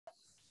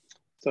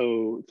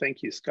So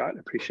thank you, Scott.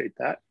 Appreciate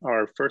that.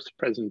 Our first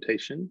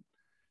presentation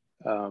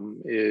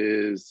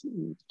is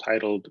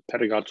titled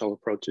Pedagogical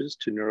Approaches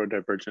to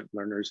Neurodivergent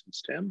Learners in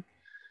STEM,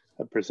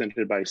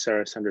 presented by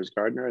Sarah Sanders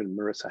Gardner and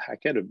Marissa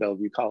Hackett of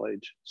Bellevue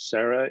College.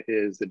 Sarah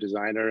is the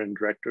designer and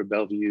director of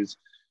Bellevue's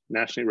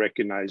nationally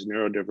recognized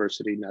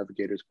Neurodiversity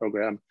Navigators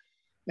program,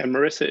 and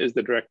Marissa is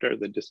the director of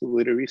the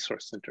Disability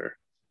Resource Center.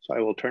 So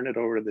I will turn it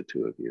over to the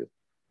two of you.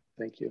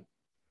 Thank you.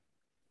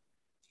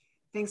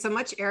 Thanks so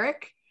much,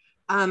 Eric.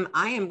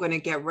 I am going to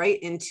get right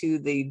into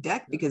the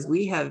deck because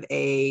we have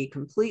a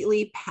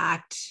completely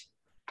packed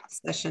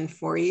session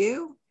for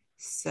you.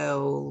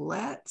 So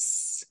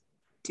let's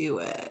do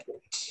it.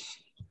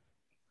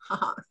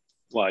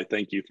 Well, I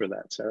thank you for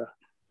that, Sarah.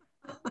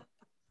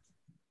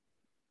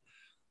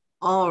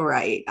 All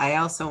right. I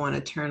also want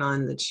to turn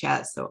on the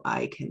chat so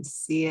I can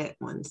see it.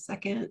 1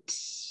 second.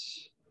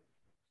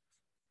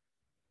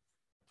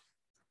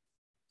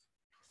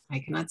 I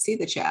cannot see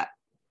the chat.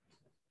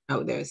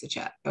 Oh, there's the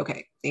chat.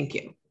 Okay, thank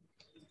you.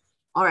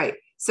 All right,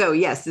 so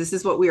yes, this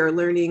is what we are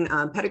learning,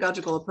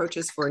 pedagogical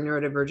approaches for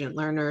neurodivergent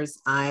learners.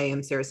 I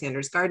am Sarah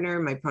Sanders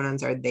Gardner. My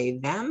pronouns are they,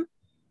 them.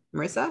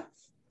 Marissa?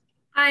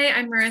 Hi,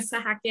 I'm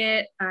Marissa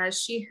Hackett,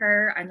 she,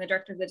 her. I'm the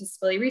director of the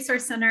Disability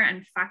Resource Center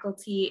and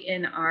faculty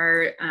in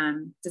our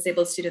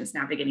Disabled Students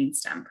Navigating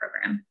STEM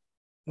program.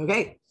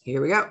 Okay,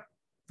 here we go.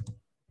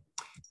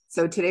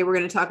 So today we're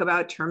going to talk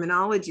about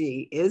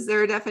terminology. Is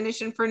there a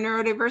definition for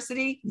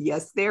neurodiversity?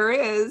 Yes, there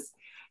is.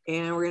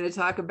 And we're going to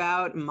talk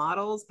about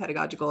models,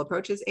 pedagogical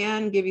approaches,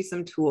 and give you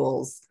some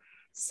tools.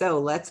 So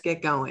let's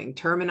get going.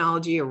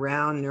 Terminology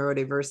around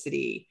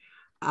neurodiversity.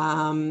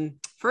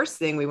 First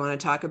thing we want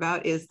to talk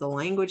about is the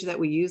language that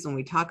we use when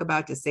we talk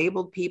about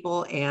disabled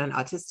people and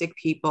autistic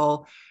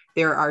people.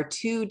 There are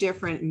two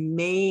different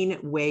main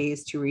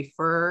ways to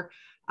refer.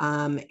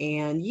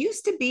 And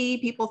used to be,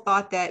 people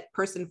thought that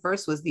person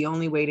first was the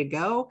only way to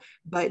go,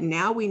 but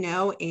now we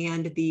know,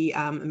 and the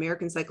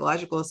American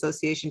Psychological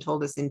Association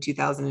told us in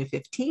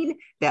 2015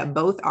 that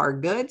both are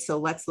good. So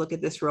let's look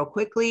at this real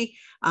quickly.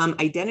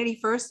 Identity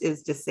first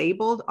is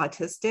disabled,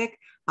 autistic.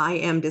 I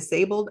am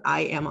disabled,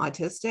 I am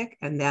autistic,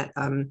 and that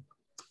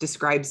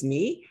describes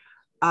me.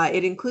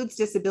 It includes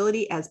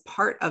disability as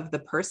part of the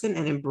person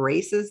and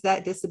embraces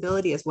that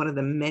disability as one of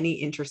the many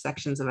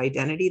intersections of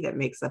identity that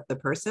makes up the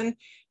person.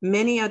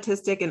 Many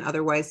autistic and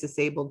otherwise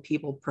disabled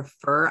people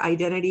prefer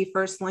identity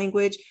first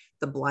language.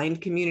 The blind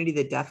community,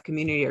 the deaf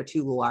community are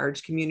two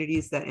large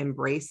communities that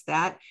embrace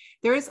that.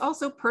 There is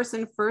also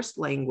person first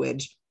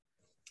language.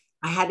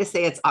 I had to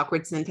say it's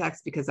awkward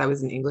syntax because I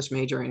was an English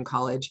major in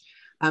college.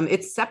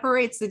 It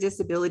separates the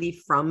disability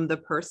from the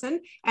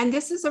person. And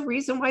this is a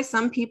reason why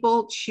some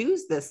people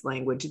choose this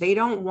language. They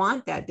don't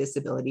want that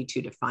disability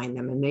to define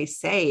them. And they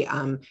say,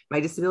 my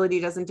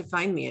disability doesn't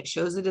define me. It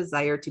shows a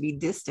desire to be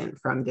distant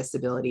from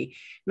disability.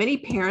 Many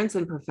parents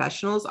and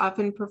professionals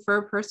often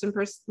prefer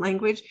person-first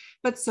language,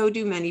 but so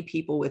do many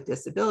people with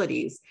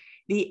disabilities.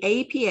 The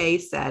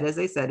APA said, as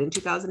I said, in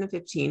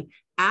 2015,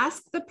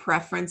 ask the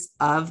preference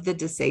of the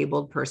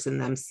disabled person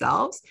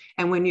themselves.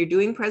 And when you're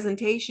doing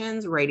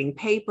presentations, writing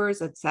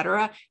papers,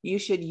 etc., you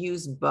should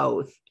use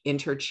both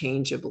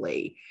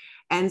interchangeably.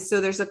 And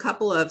so there's a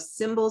couple of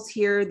symbols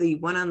here. The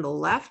one on the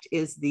left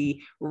is the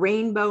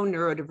rainbow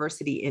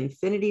neurodiversity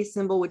infinity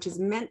symbol, which is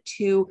meant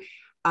to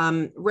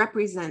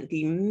represent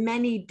the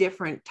many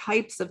different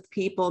types of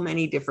people,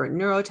 many different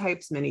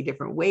neurotypes, many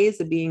different ways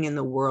of being in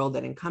the world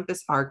that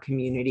encompass our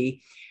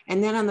community.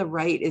 And then on the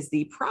right is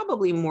the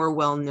probably more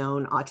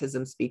well-known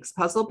Autism Speaks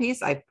puzzle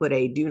piece. I've put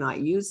a do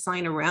not use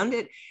sign around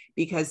it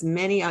because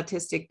many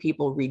autistic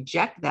people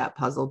reject that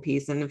puzzle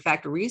piece. And in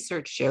fact,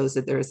 research shows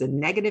that there's a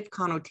negative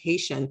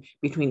connotation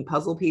between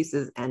puzzle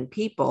pieces and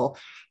people.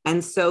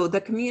 And so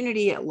the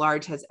community at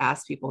large has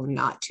asked people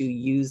not to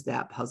use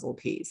that puzzle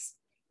piece.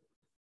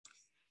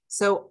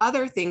 So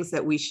other things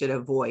that we should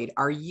avoid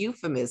are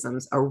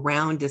euphemisms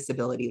around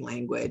disability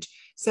language.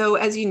 So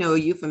as you know,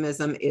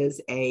 euphemism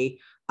is a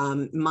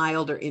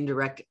mild or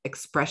indirect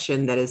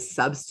expression that is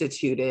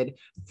substituted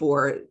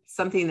for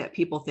something that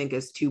people think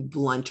is too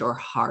blunt or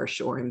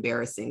harsh or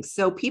embarrassing.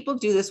 So people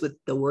do this with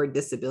the word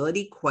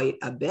disability quite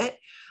a bit.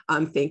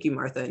 Thank you,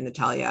 Martha and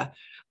Natalia.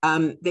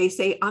 They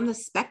say on the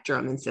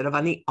spectrum instead of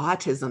on the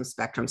autism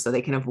spectrum, so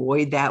they can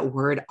avoid that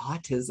word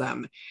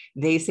autism.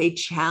 They say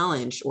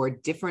challenged or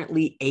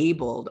differently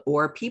abled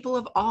or people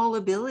of all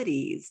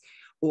abilities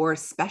or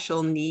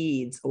special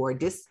needs or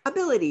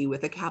disability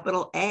with a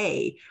capital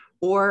A,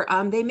 or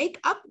they make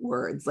up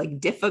words like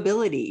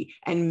diffability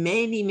and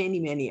many, many,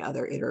 many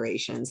other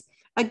iterations.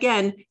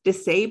 Again,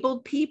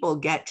 disabled people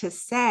get to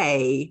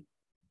say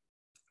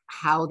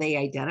how they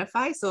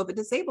identify. So if a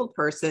disabled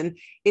person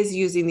is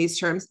using these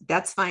terms,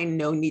 that's fine.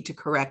 No need to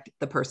correct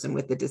the person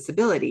with the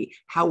disability.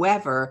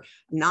 However,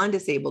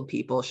 non-disabled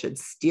people should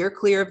steer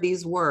clear of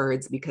these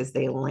words because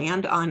they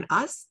land on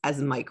us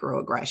as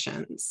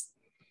microaggressions.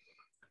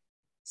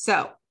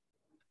 So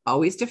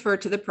always defer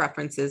to the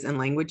preferences and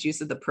language use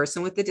of the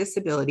person with the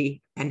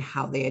disability and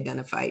how they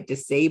identify.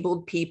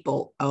 Disabled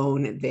people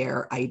own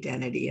their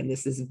identity. And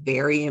this is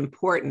very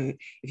important.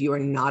 If you are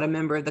not a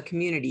member of the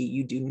community,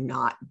 you do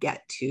not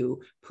get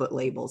to put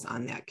labels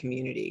on that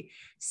community.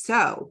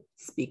 So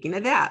speaking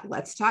of that,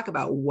 let's talk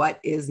about what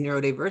is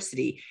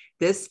neurodiversity.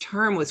 This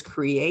term was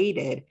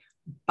created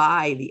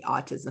by the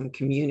autism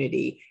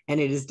community, and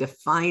it is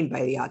defined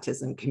by the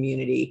autism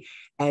community.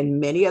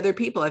 And many other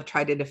people have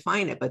tried to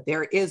define it, but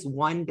there is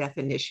one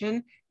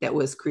definition that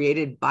was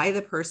created by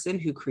the person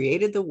who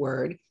created the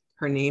word.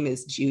 Her name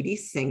is Judy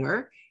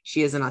Singer.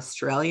 She is an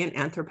Australian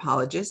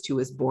anthropologist who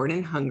was born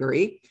in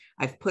Hungary.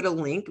 I've put a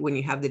link. When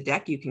you have the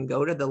deck, you can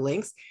go to the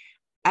links.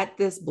 At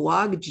this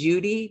blog,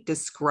 Judy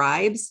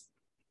describes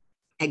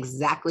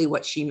exactly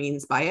what she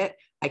means by it.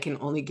 I can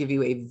only give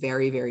you a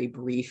very, very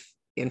brief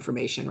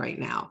information right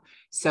now.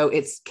 So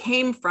it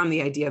came from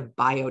the idea of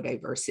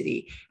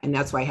biodiversity. And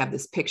that's why I have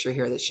this picture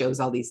here that shows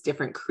all these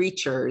different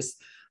creatures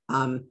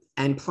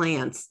and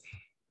plants.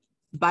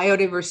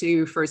 Biodiversity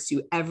refers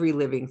to every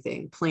living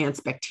thing,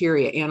 plants,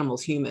 bacteria,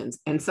 animals, humans.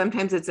 And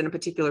sometimes it's in a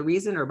particular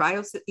reason or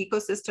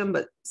ecosystem,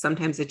 but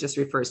sometimes it just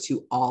refers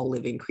to all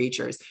living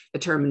creatures. The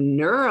term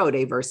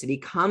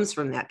neurodiversity comes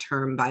from that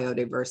term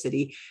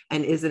biodiversity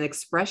and is an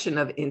expression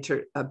of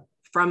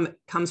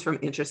comes from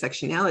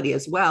intersectionality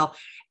as well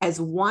as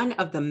one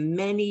of the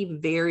many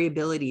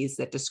variabilities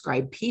that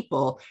describe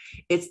people.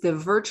 It's the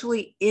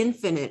virtually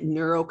infinite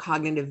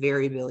neurocognitive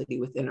variability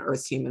within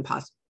Earth's human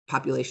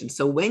population.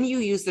 So when you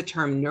use the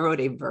term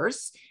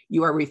neurodiverse,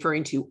 you are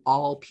referring to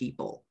all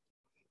people.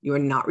 You are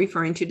not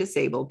referring to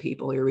disabled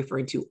people, you're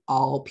referring to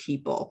all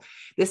people.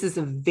 This is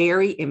a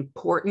very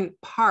important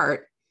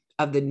part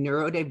of the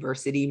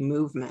neurodiversity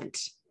movement,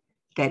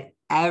 that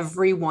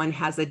everyone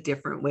has a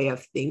different way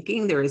of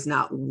thinking. There is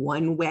not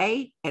one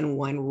way and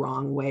one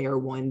wrong way or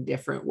one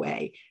different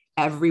way.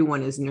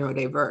 Everyone is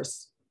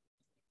neurodiverse.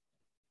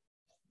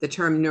 The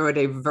term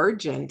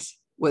neurodivergent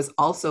was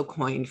also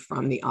coined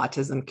from the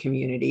autism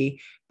community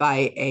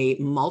by a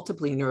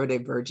multiply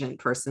neurodivergent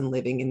person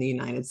living in the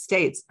United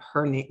States.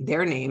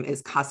 Their name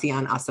is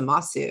Kassian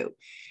Asamasu.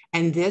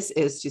 And this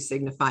is to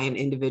signify an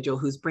individual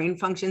whose brain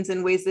functions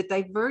in ways that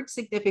diverge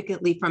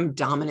significantly from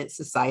dominant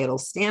societal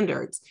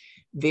standards.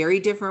 Very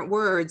different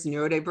words.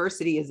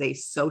 Neurodiversity is a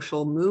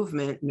social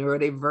movement.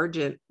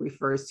 Neurodivergent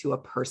refers to a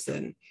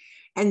person.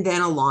 And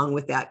then along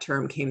with that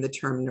term came the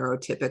term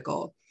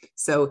neurotypical.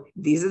 So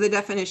these are the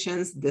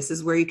definitions. This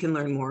is where you can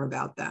learn more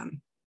about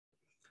them.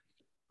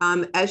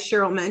 As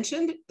Cheryl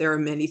mentioned, there are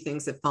many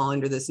things that fall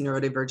under this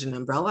neurodivergent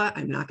umbrella.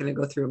 I'm not going to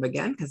go through them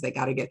again because I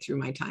got to get through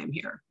my time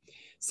here.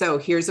 So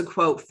here's a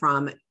quote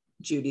from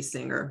Judy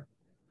Singer.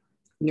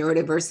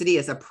 Neurodiversity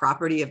is a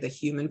property of the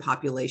human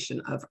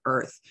population of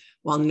Earth.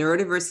 While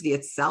neurodiversity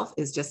itself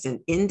is just an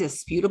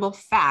indisputable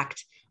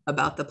fact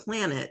about the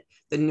planet,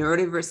 the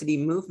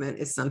neurodiversity movement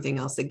is something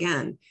else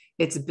again.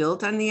 It's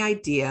built on the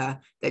idea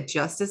that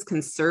just as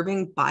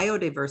conserving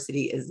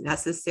biodiversity is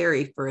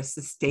necessary for a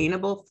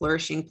sustainable,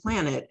 flourishing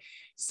planet,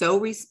 so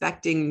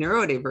respecting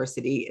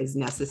neurodiversity is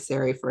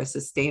necessary for a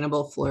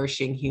sustainable,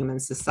 flourishing human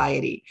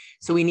society.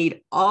 So we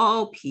need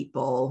all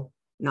people,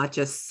 not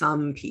just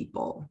some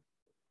people.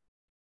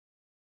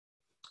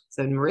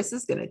 So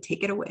Marissa's going to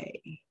take it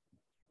away.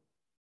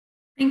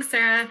 Thanks,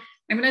 Sarah.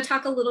 I'm going to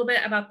talk a little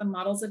bit about the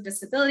models of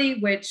disability,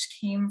 which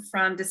came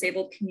from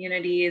disabled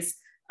communities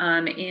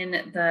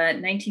in the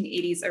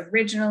 1980s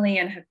originally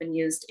and have been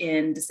used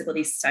in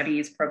disability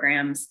studies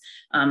programs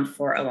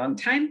for a long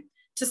time.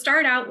 To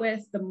start out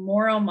with the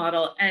moral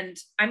model, and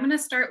I'm going to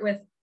start with,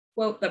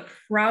 quote, the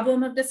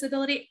problem of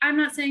disability. I'm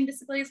not saying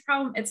disability is a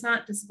problem. It's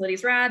not. Disability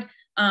is rad.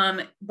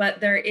 But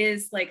there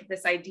is like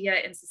this idea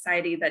in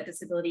society that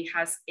disability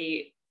has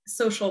a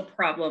social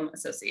problem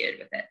associated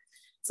with it.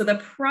 So the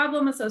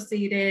problem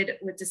associated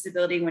with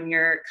disability when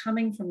you're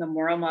coming from the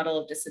moral model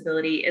of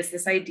disability is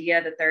this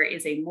idea that there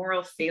is a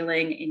moral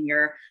failing in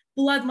your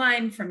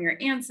bloodline, from your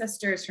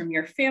ancestors, from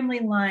your family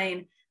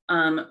line,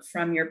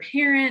 from your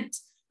parent,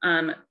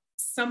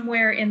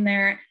 somewhere in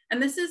there. And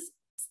this is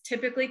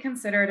typically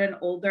considered an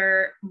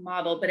older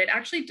model, but it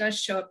actually does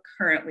show up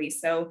currently.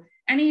 So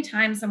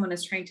anytime someone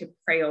is trying to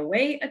pray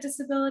away a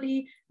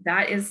disability,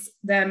 that is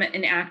them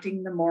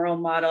enacting the moral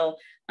model.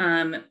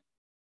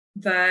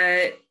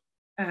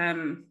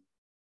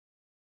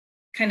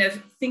 Kind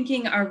of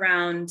thinking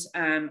around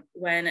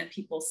when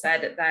people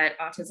said that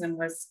autism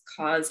was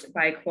caused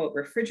by, quote,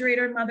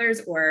 refrigerator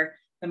mothers or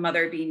the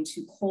mother being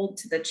too cold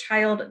to the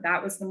child,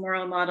 that was the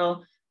moral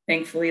model.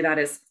 Thankfully, that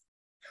is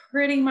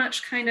pretty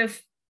much kind of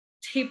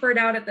tapered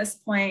out at this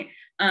point.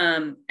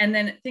 And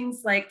then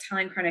things like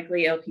telling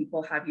chronically ill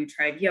people, have you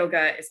tried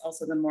yoga, is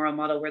also the moral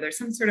model where there's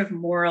some sort of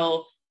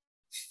moral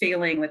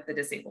failing with the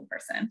disabled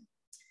person.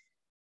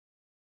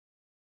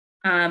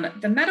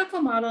 The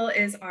medical model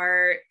is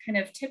our kind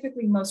of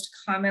typically most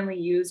commonly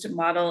used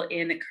model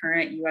in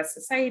current US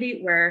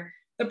society, where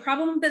the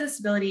problem of the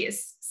disability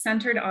is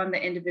centered on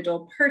the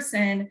individual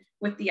person,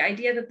 with the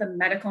idea that the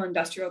medical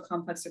industrial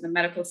complex or the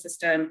medical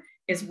system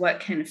is what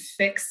can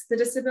fix the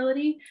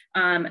disability,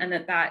 and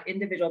that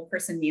individual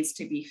person needs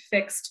to be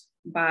fixed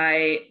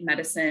by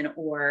medicine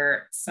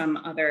or some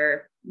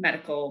other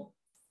medical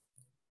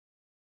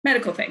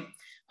thing.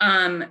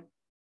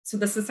 So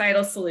the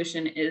societal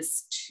solution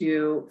is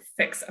to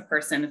fix a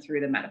person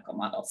through the medical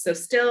model. So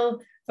still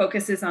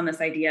focuses on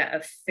this idea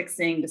of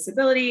fixing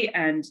disability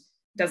and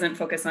doesn't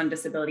focus on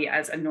disability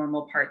as a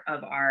normal part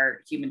of our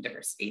human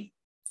diversity.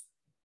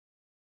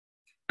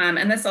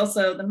 And this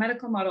also, the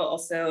medical model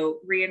also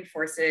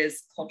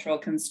reinforces cultural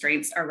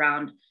constraints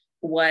around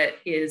what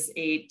is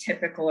a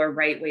typical or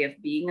right way of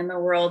being in the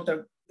world,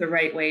 the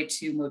right way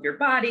to move your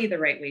body, the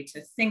right way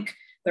to think,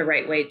 the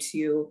right way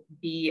to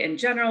be in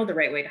general, the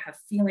right way to have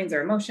feelings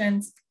or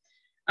emotions.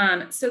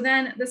 So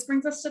then this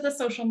brings us to the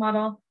social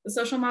model. The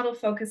social model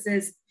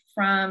focuses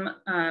from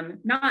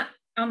not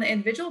on the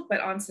individual, but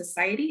on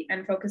society,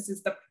 and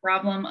focuses the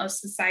problem of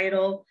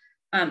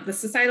the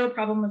societal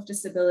problem of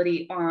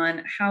disability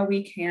on how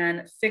we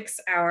can fix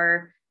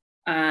our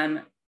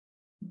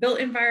built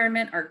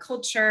environment, our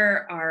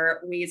culture, our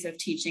ways of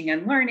teaching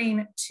and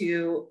learning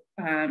to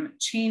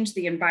change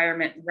the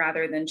environment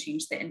rather than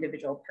change the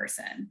individual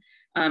person.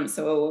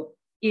 So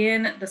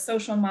in the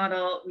social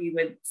model, we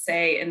would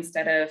say,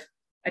 instead of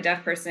a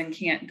deaf person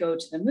can't go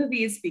to the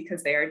movies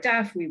because they are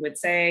deaf, we would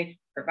say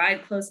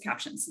provide closed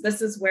captions. So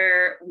this is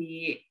where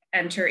we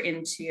enter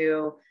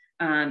into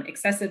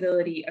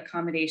accessibility,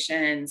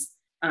 accommodations,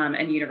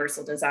 and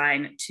universal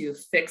design to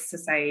fix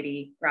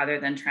society rather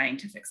than trying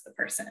to fix the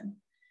person.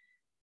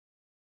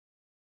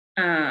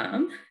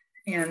 And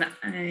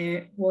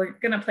we're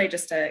gonna play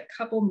just a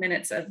couple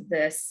minutes of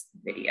this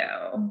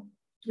video.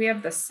 Do we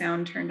have the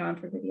sound turned on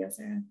for video,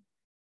 Sarah?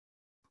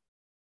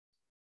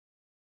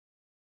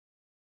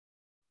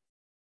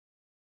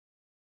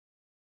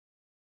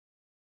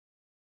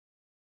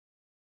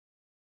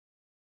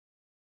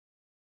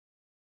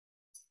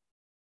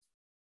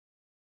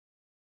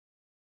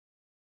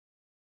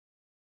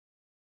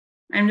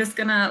 I'm just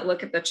gonna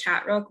look at the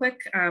chat real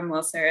quick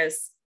while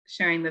Sarah's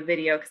sharing the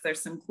video, because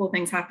there's some cool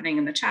things happening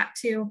in the chat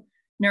too.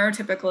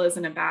 Neurotypical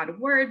isn't a bad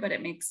word, but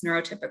it makes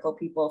neurotypical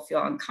people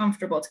feel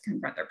uncomfortable to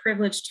confront their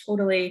privilege,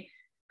 totally.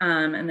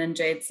 And then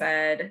Jade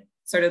said,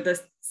 sort of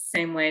the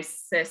same way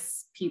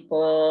cis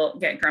people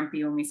get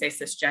grumpy when we say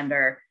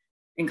cisgender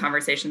in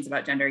conversations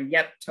about gender.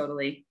 Yep,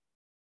 totally.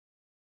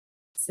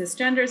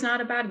 Cisgender is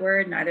not a bad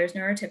word, neither is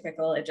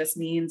neurotypical. It just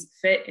means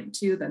fit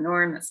into the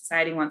norm that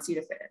society wants you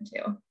to fit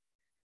into.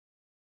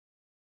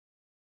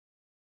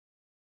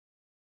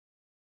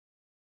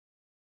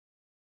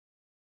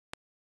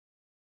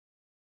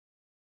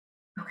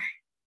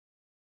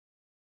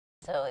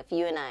 So if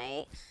you and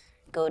I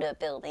go to a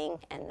building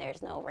and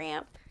there's no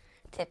ramp,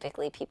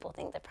 typically people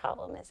think the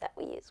problem is that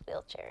we use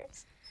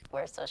wheelchairs,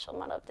 where a social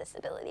model of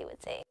disability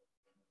would say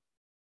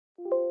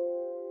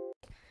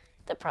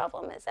the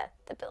problem is that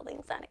the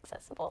building's not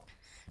accessible.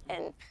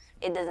 And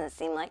it doesn't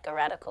seem like a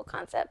radical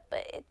concept,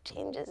 but it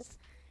changes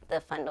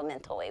the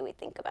fundamental way we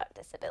think about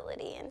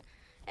disability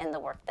and the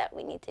work that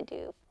we need to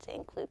do to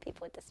include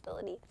people with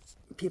disabilities.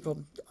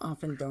 People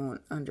often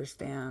don't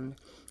understand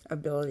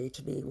ability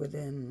to be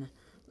within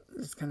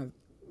this kind of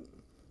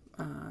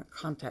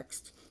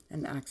context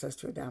and access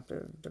to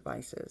adaptive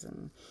devices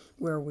and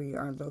where we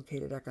are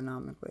located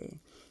economically.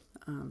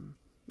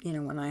 You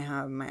know, when I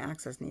have my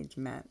access needs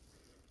met,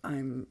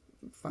 I'm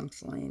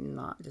functionally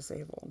not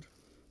disabled,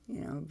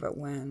 you know, but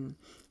when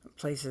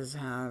places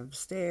have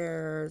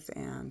stairs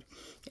and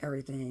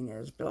everything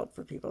is built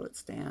for people that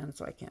stand,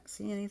 so I can't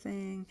see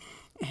anything,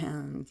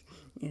 and,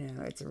 you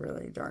know, it's a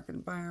really dark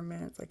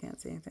environment, so I can't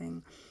see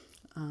anything.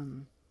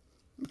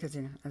 Because,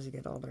 you know, as you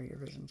get older, your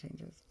vision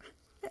changes.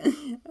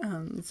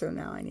 So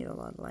now I need a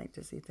lot of light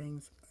to see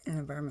things. In an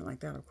environment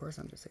like that, of course,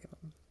 I'm disabled.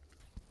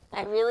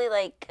 I really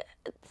like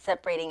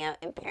separating out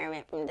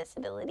impairment from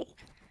disability.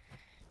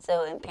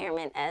 So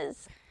impairment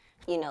as,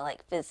 you know,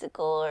 like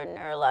physical or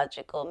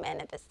neurological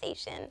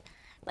manifestation,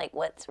 like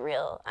what's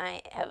real.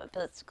 I have a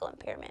physical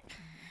impairment.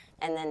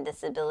 And then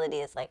disability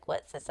is like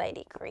what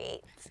society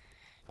creates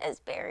as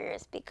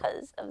barriers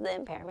because of the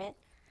impairment.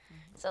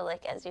 So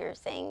like as you were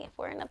saying, if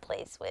we're in a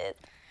place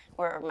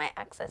where my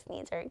access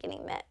needs are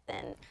getting met,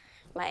 then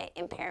my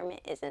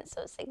impairment isn't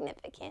so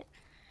significant.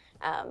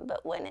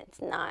 But when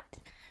it's not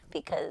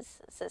because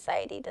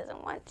society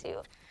doesn't want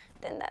to,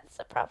 then that's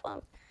a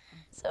problem.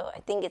 So I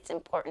think it's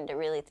important to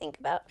really think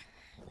about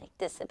like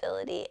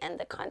disability and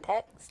the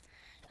context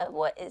of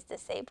what is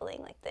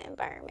disabling, like the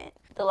environment.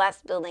 The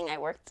last building I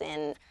worked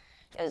in,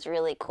 it was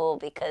really cool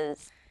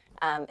because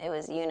it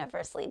was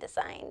universally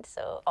designed.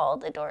 So all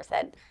the doors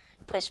had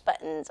push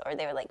buttons, or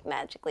they were like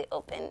magically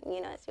open,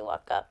 you know, as you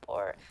walk up,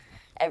 or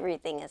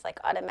everything is like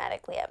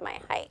automatically at my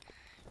height.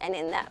 And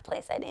in that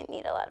place, I didn't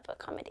need a lot of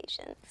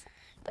accommodations.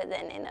 But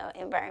then in an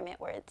environment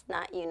where it's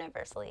not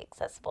universally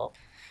accessible,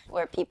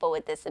 where people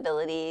with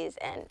disabilities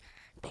and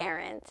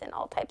parents and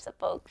all types of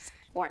folks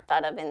weren't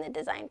thought of in the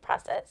design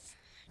process,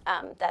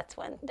 that's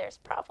when there's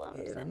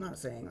problems. I'm not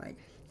saying like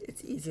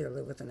it's easy to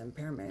live with an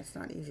impairment. It's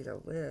not easy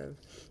to live,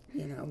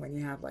 you know, when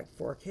you have like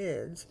 4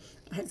 kids.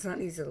 It's not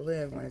easy to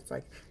live when it's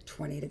like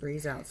 20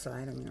 degrees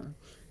outside. I mean,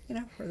 you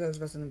know, for those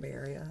of us in the Bay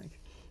Area, like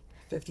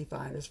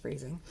 55 is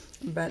freezing.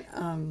 But,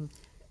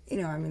 you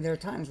know, I mean, there are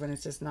times when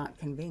it's just not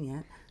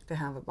convenient to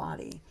have a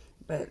body.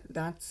 But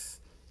that's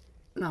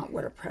not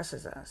what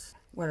oppresses us.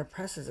 What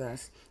oppresses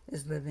us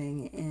is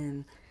living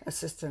in a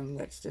system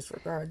which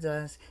disregards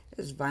us,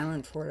 is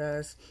violent toward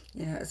us,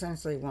 you know,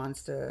 essentially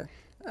wants to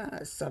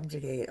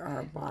subjugate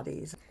our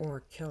bodies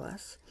or kill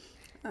us.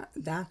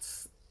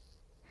 That's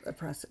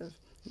oppressive.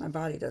 My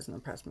body doesn't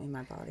oppress me.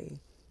 My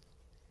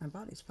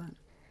body's fun.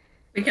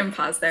 We can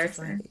pause there.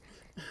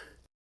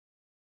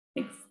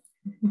 Thanks.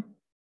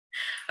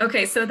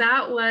 Okay, so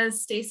that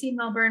was Stacy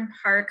Milburn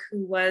Park,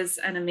 who was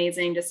an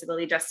amazing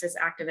disability justice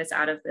activist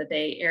out of the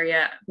Bay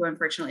Area, who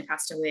unfortunately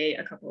passed away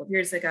a couple of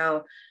years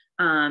ago.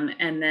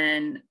 And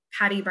then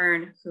Patty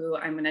Byrne, who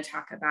I'm going to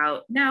talk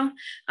about now.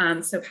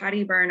 So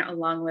Patty Byrne,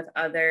 along with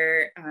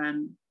other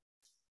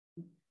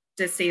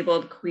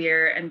disabled,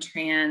 queer, and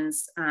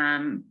trans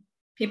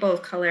people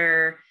of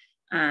color,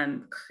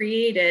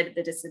 created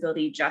the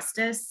disability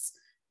justice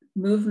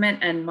movement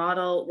and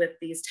model with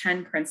these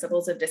 10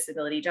 principles of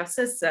disability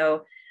justice.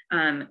 So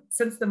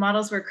since the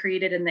models were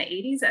created in the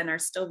 80s and are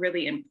still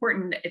really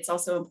important, it's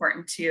also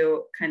important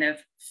to kind of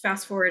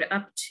fast forward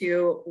up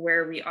to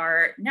where we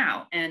are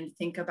now and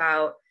think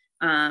about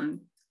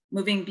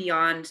moving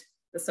beyond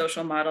the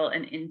social model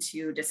and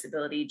into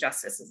disability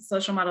justice. The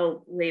social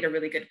model laid a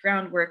really good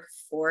groundwork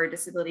for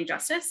disability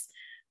justice.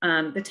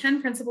 The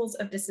 10 principles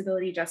of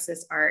disability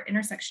justice are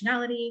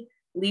intersectionality,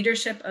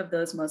 leadership of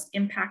those most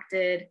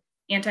impacted,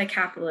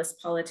 anti-capitalist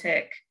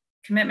politic,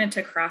 commitment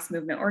to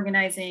cross-movement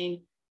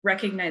organizing,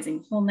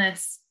 recognizing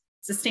wholeness,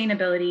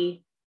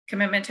 sustainability,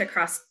 commitment to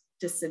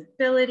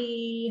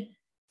cross-disability,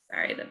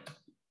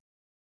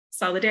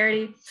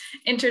 solidarity,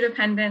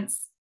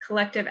 interdependence,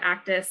 collective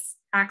access,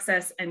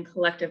 and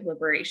collective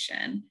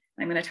liberation.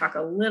 I'm going to talk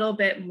a little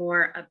bit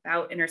more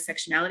about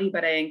intersectionality,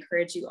 but I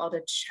encourage you all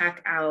to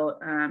check out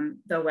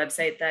the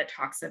website that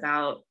talks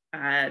about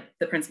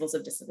the principles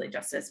of disability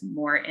justice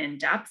more in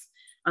depth.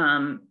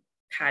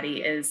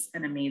 Patty is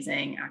an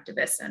amazing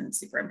activist and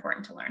super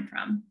important to learn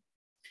from.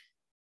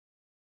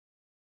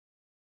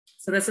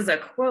 So this is a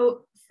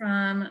quote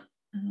from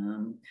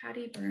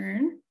Patty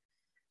Byrne.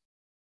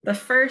 The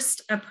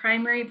first, a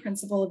primary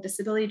principle of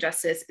disability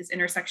justice is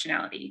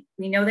intersectionality.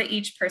 We know that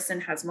each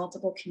person has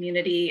multiple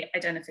community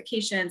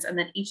identifications and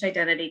that each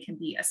identity can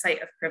be a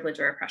site of privilege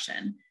or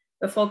oppression.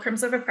 The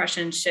fulcrums of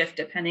oppression shift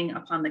depending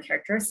upon the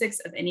characteristics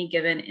of any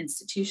given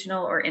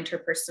institutional or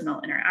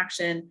interpersonal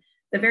interaction,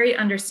 the very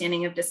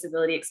understanding of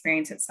disability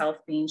experience itself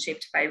being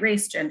shaped by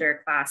race,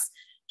 gender, class,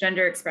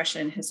 gender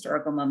expression,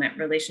 historical moment,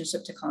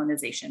 relationship to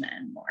colonization,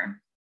 and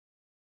more.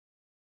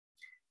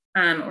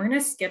 We're gonna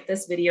skip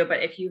this video,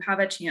 but if you have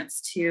a chance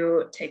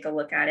to take a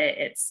look at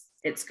it,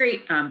 it's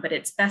great, but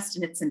it's best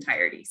in its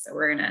entirety. So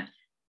we're gonna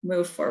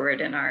move forward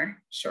in our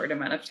short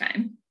amount of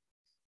time.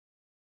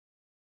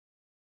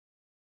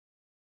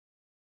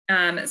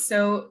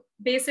 So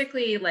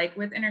basically, like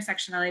with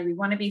intersectionality, we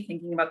want to be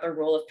thinking about the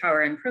role of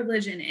power and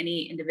privilege in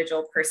any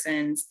individual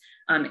person's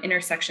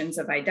intersections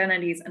of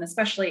identities, and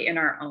especially in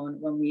our own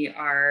when we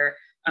are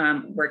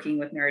working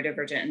with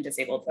neurodivergent and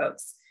disabled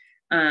folks.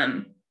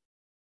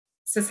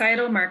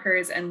 Societal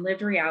markers and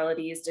lived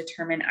realities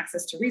determine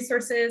access to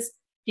resources.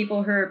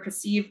 People who are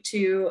perceived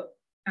to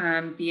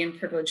be in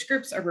privileged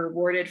groups are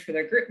rewarded for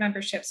their group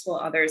memberships, while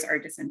others are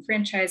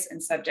disenfranchised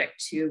and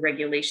subject to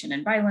regulation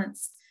and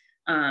violence.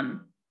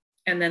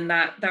 And then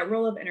that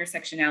role of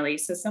intersectionality.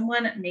 So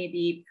someone may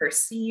be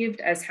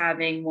perceived as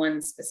having one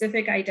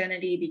specific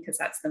identity because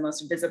that's the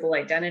most visible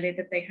identity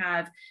that they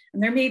have.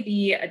 And there may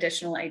be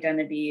additional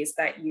identities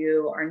that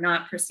you are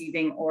not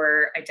perceiving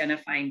or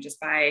identifying just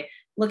by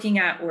looking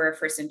at or a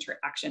first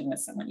interaction with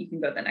someone. You can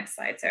go to the next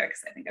slide, Sarah,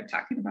 because I think I'm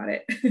talking about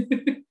it.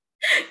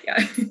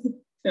 Yeah.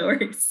 No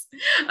worries.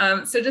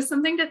 So just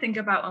something to think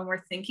about when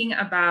we're thinking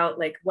about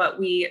like what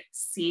we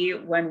see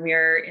when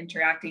we're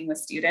interacting with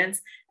students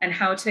and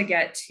how to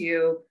get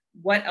to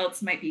what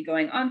else might be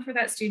going on for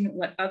that student,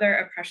 what other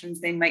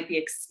oppressions they might be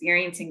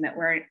experiencing that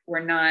we're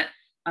not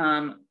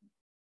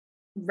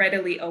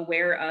readily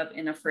aware of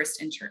in a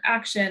first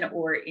interaction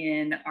or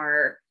in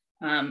our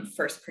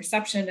first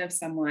perception of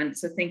someone.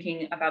 So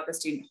thinking about the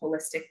student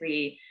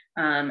holistically,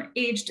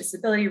 age,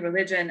 disability,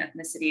 religion,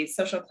 ethnicity,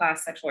 social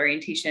class, sexual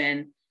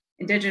orientation,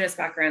 Indigenous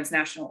backgrounds,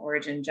 national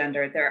origin,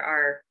 gender, there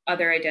are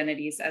other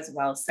identities as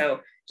well. So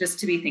just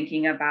to be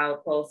thinking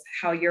about both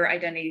how your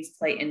identities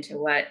play into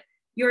what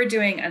you're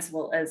doing as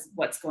well as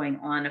what's going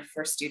on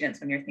for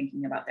students when you're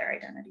thinking about their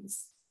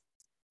identities.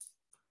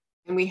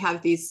 And we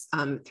have these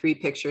 3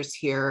 pictures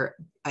here,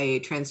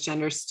 a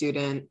transgender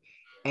student,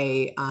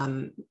 a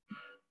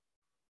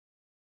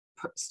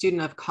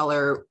student of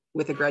color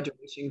with a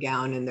graduation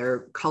gown and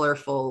their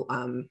colorful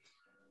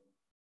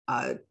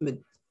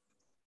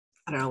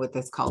I don't know what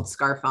that's called,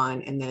 scarf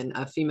on, and then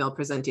a female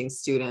presenting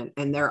student.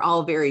 And they're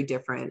all very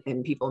different.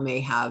 And people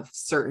may have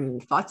certain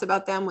thoughts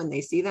about them when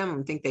they see them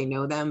and think they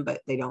know them,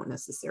 but they don't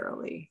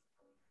necessarily.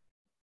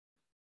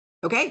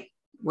 Okay,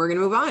 we're going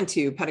to move on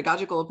to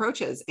pedagogical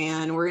approaches.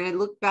 And we're going to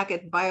look back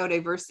at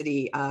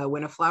biodiversity.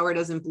 When a flower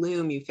doesn't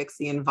bloom, you fix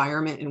the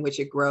environment in which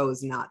it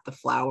grows, not the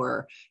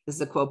flower. This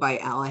is a quote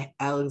by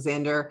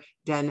Alexander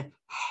Den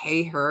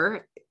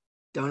Heijer.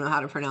 Don't know how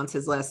to pronounce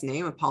his last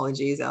name.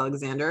 Apologies,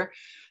 Alexander.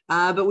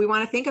 But we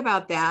want to think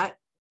about that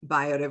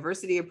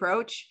biodiversity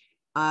approach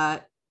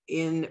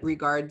in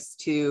regards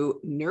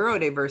to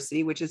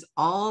neurodiversity, which is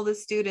all the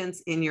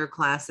students in your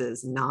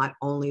classes, not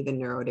only the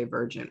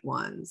neurodivergent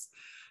ones.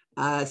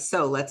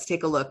 So let's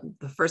take a look.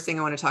 The first thing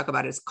I want to talk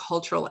about is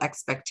cultural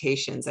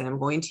expectations. And I'm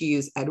going to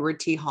use Edward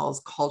T.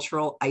 Hall's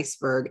cultural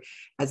iceberg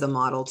as a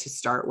model to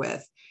start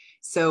with.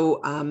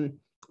 So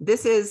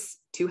this is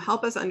to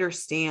help us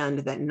understand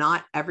that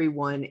not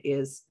everyone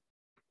is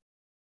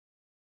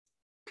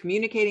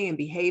communicating and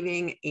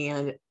behaving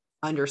and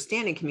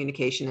understanding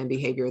communication and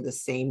behavior the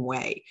same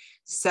way.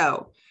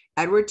 So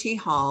Edward T.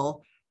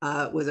 Hall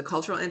was a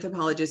cultural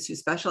anthropologist who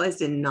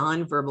specialized in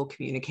nonverbal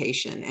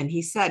communication. And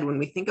he said, when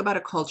we think about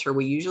a culture,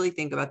 we usually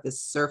think about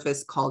this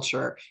surface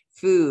culture,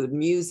 food,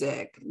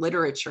 music,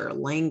 literature,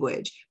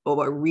 language. But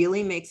what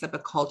really makes up a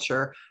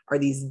culture are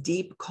these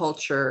deep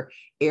culture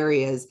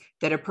areas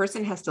that a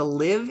person has to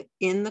live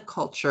in the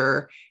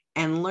culture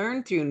and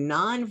learn through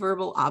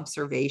nonverbal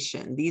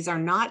observation. These are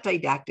not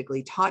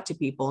didactically taught to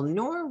people,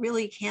 nor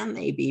really can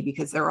they be,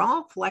 because they're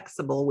all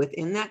flexible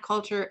within that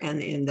culture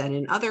and then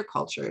in other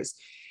cultures.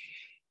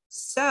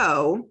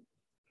 So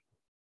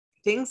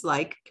things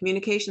like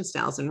communication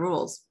styles and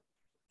rules,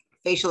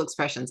 facial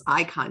expressions,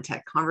 eye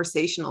contact,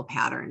 conversational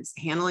patterns,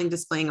 handling,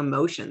 displaying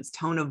emotions,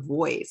 tone of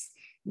voice,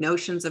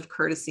 notions of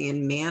courtesy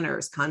and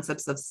manners,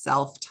 concepts of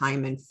self,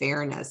 time, and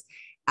fairness,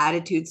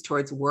 attitudes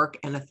towards work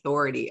and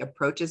authority,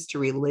 approaches to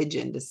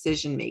religion,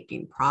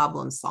 decision-making,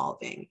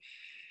 problem-solving.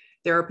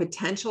 There are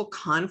potential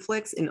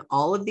conflicts in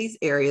all of these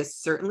areas,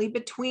 certainly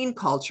between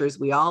cultures.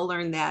 We all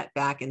learned that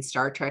back in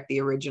Star Trek, The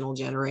Original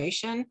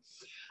Generation.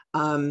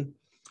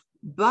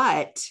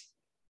 But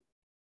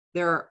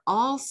there are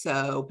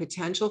also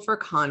potential for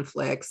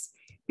conflicts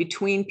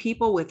between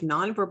people with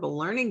nonverbal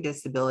learning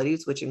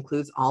disabilities, which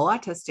includes all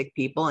autistic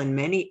people and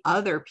many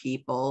other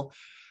people.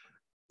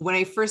 When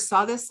I first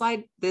saw this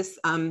slide, this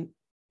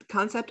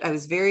concept, I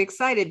was very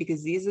excited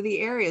because these are the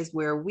areas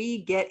where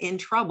we get in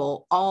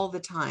trouble all the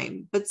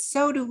time, but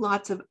so do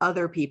lots of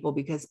other people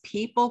because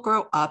people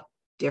grow up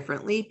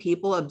differently.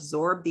 People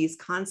absorb these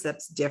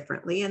concepts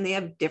differently and they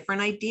have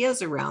different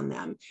ideas around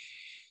them.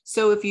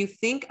 So if you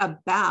think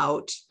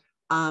about,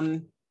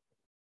 well,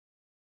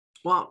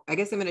 I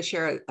guess I'm going to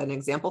share an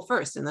example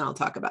first and then I'll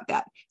talk about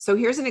that. So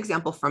here's an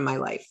example from my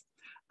life.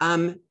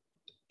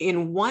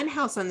 In one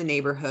house in the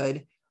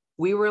neighborhood,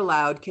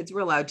 kids were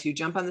allowed to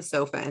jump on the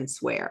sofa and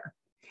swear.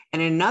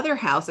 And in another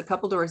house, a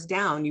couple doors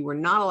down, you were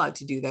not allowed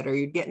to do that or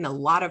you'd get in a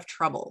lot of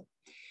trouble.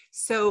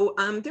 So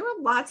there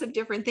were lots of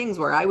different things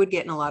where I would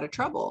get in a lot of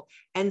trouble.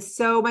 And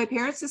so my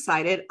parents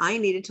decided I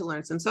needed to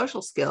learn some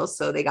social skills.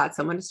 So they got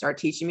someone to start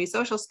teaching me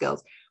social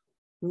skills.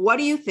 What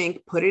do you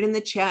think? Put it in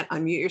the chat,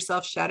 unmute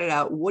yourself, shout it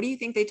out. What do you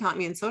think they taught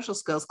me in social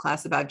skills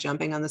class about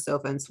jumping on the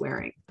sofa and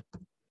swearing?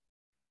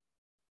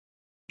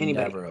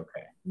 Anybody? Never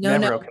okay.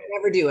 Never okay.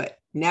 Never do it.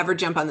 Never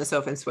jump on the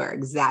sofa and swear.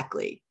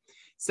 Exactly.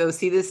 So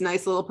see this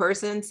nice little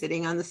person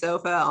sitting on the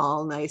sofa,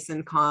 all nice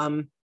and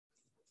calm.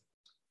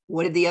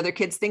 What did the other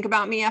kids think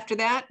about me after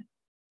that?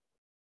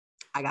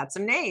 I got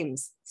some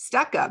names.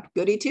 Stuck up,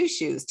 goody two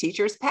shoes,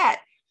 teacher's pet.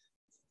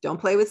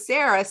 Don't play with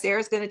Sarah.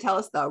 Sarah's going to tell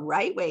us the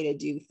right way to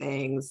do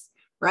things.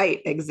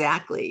 Right,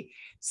 exactly.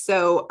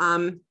 So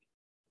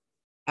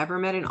ever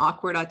met an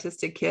awkward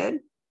autistic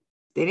kid?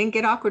 They didn't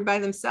get awkward by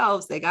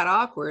themselves. They got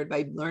awkward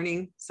by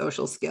learning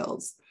social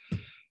skills.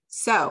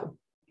 So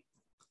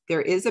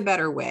there is a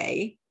better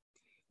way.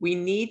 We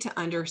need to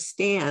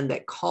understand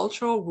that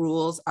cultural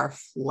rules are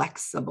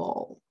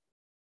flexible.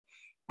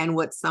 And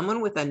what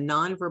someone with a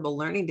nonverbal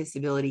learning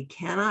disability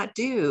cannot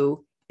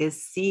do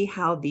is see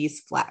how these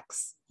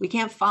flex. We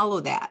can't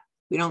follow that.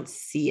 We don't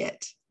see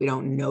it. We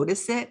don't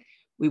notice it.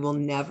 We will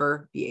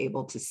never be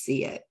able to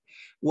see it.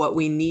 What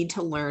we need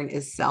to learn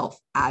is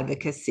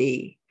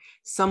self-advocacy.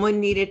 Someone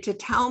needed to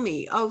tell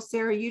me, oh,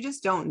 Sarah, you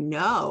just don't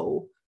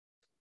know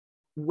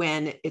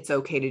when it's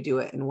okay to do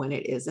it and when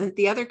it isn't.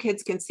 The other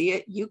kids can see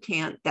it. You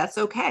can't. That's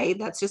okay.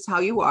 That's just how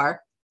you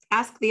are.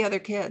 Ask the other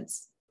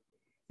kids.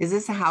 Is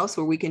this a house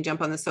where we can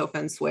jump on the sofa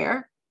and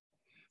swear?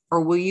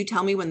 Or will you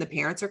tell me when the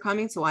parents are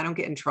coming so I don't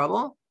get in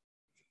trouble?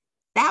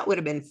 That would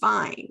have been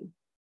fine.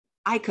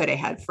 I could have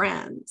had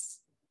friends,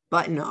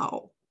 but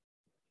no.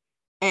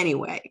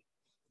 Anyway,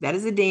 that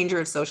is the danger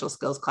of social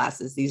skills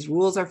classes. These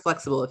rules are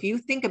flexible. If you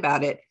think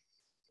about it,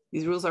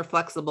 these rules are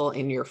flexible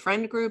in your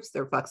friend groups.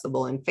 They're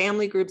flexible in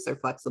family groups. They're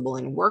flexible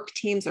in work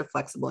teams. They're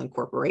flexible in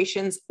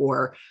corporations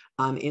or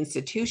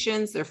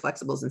institutions. They're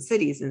flexible in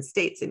cities and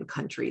states and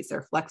countries.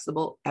 They're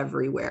flexible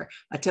everywhere.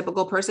 A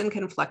typical person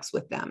can flex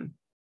with them.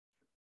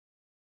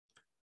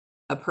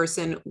 a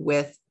person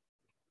with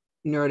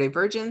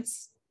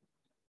neurodivergence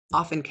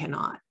often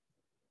cannot.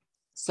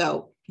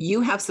 So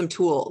you have some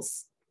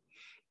tools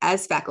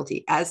as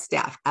faculty, as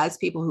staff, as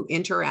people who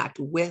interact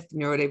with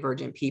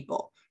neurodivergent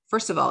people.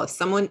 First of all, if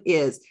someone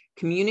is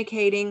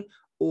communicating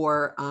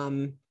or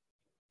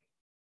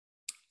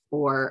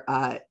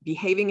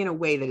behaving in a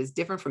way that is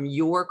different from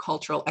your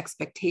cultural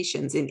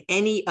expectations in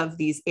any of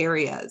these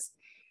areas,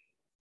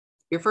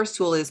 your first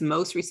tool is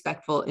most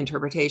respectful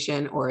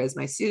interpretation, or as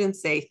my students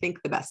say,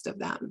 think the best of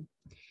them.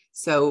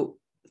 So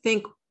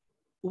think,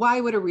 why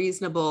would a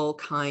reasonable,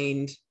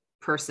 kind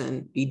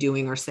person be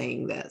doing or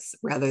saying this,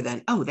 rather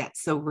than, oh,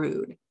 that's so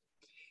rude.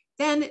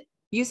 Then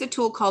use a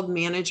tool called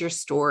Manage Your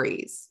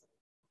Stories.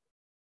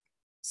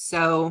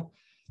 So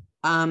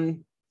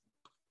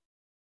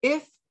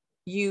if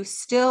you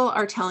still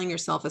are telling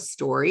yourself a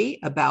story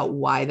about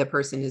why the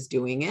person is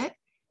doing it,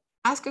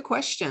 ask a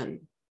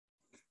question.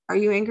 Are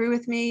you angry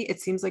with me?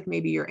 It seems like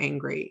maybe you're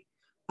angry.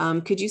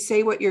 Could you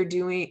say what you're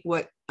doing,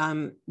 what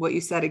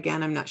you said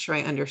again? I'm not sure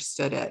I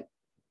understood it.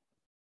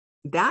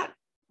 That,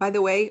 by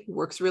the way,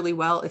 works really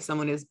well if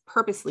someone is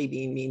purposely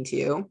being mean to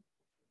you.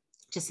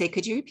 Just say,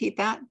 could you repeat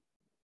that?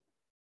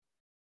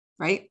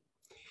 Right?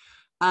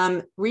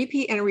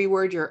 Repeat and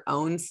reword your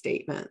own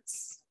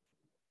statements.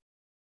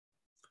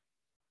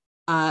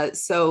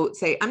 So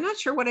say, I'm not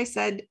sure what I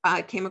said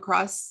came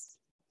across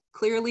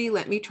clearly.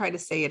 Let me try to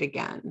say it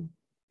again.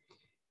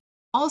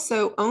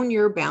 Also, own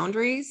your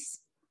boundaries.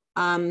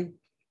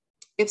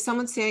 If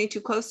someone's standing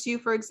too close to you,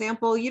 for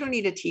example, you don't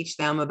need to teach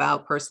them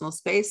about personal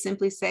space.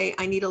 Simply say,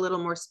 I need a little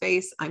more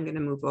space. I'm going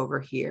to move over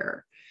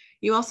here.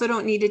 You also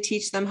don't need to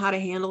teach them how to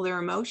handle their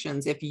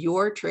emotions. If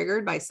you're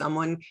triggered by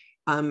someone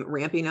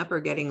ramping up or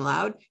getting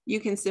loud,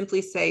 you can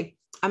simply say,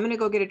 I'm going to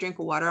go get a drink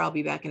of water. I'll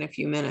be back in a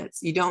few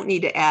minutes. You don't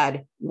need to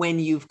add when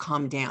you've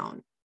calmed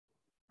down,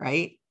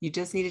 right? You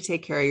just need to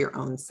take care of your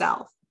own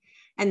self.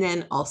 And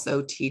then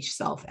also teach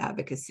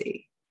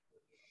self-advocacy.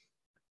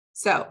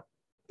 So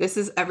this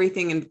is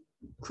everything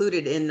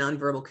included in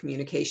nonverbal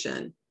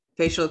communication: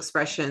 facial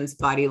expressions,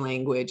 body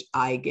language,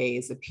 eye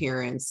gaze,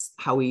 appearance,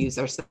 how we use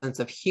our sense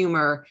of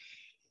humor.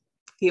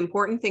 The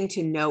important thing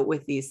to note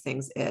with these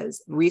things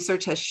is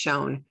research has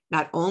shown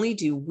not only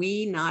do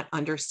we not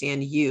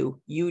understand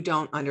you, you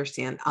don't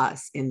understand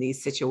us in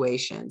these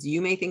situations.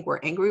 You may think we're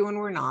angry when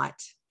we're not.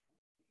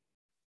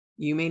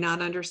 You may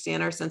not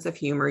understand our sense of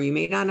humor. You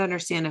may not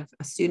understand if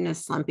a student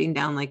is slumping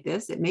down like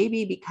this. It may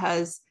be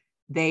because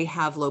they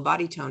have low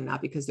body tone,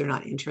 not because they're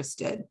not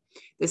interested.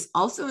 This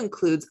also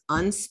includes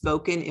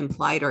unspoken,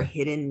 implied, or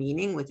hidden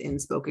meaning within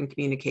spoken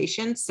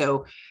communication.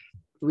 So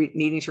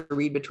needing to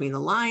read between the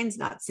lines,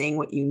 not saying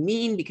what you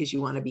mean because you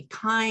want to be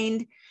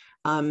kind.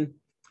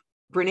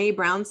 Brene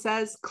Brown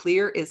says,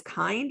 clear is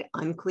kind,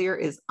 unclear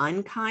is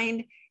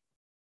unkind.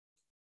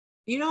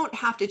 You don't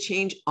have to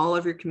change all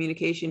of your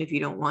communication if you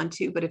don't want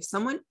to, but if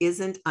someone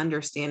isn't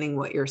understanding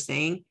what you're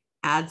saying,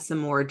 add some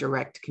more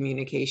direct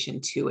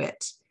communication to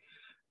it.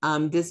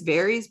 This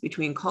varies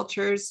between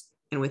cultures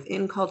and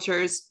within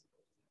cultures,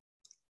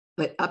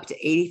 but up to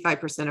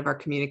 85% of our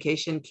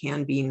communication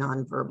can be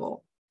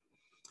nonverbal.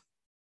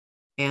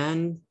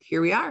 And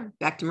here we are,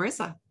 back to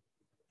Marissa.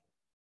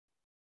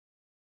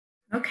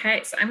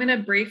 Okay, so I'm going to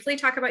briefly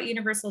talk about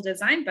universal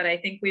design, but I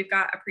think we've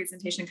got a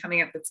presentation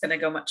coming up that's going to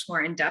go much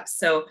more in depth.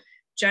 So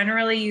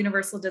generally,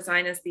 universal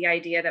design is the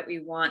idea that we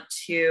want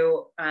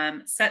to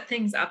set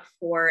things up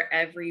for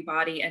every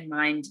body and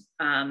mind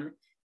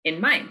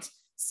in mind.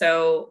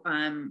 So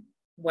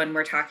when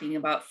we're talking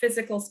about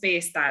physical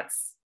space,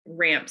 that's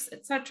ramps,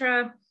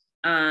 etc.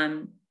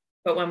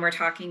 But when we're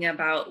talking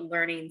about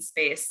learning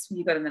space,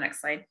 you go to the next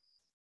slide.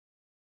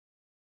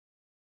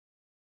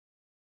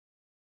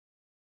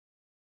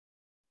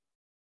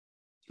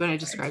 Do you want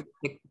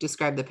to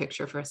describe the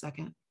picture for a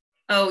second?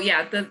 Oh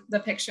yeah, the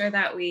picture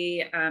that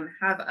we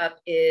have up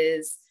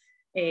is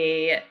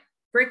a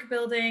brick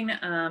building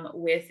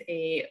with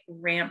a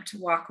ramped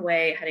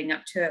walkway heading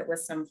up to it with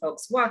some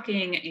folks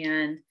walking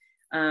and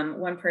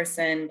one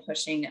person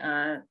pushing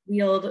a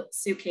wheeled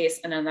suitcase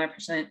and another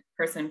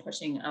person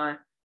pushing a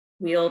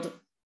wheeled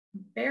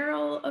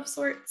barrel of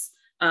sorts.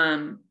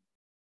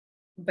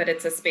 But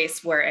it's a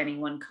space where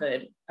anyone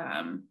could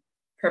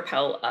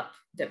propel up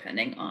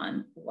depending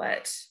on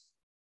what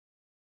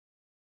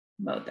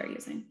mode they're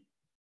using.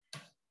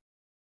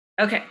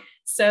 Okay,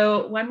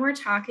 so when we're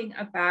talking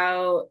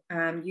about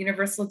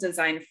universal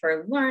design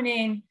for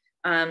learning,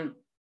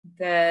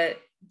 the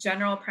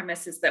general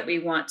premise is that we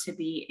want to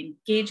be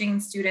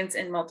engaging students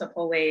in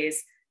multiple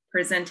ways,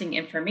 presenting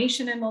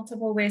information in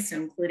multiple ways, so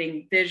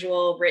including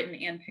visual, written,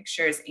 and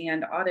pictures,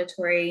 and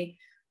auditory,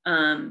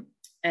 and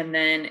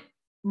then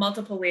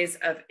multiple ways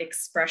of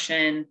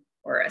expression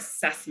or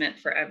assessment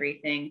for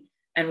everything.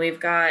 And we've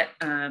got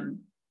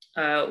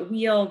a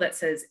wheel that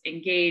says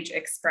engage,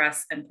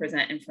 express, and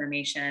present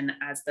information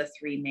as the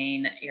three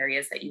main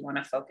areas that you want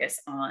to focus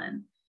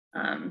on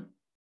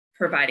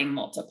providing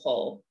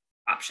multiple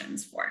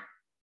options for.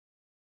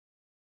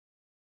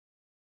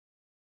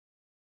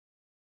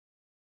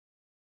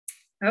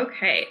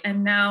 Okay,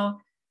 and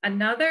now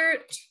Another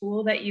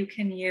tool that you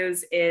can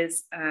use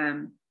is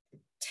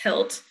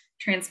TILT,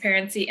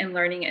 Transparency in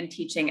Learning and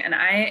Teaching. And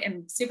I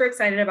am super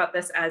excited about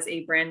this as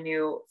a brand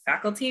new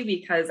faculty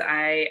because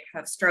I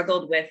have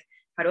struggled with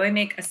how do I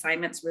make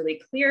assignments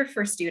really clear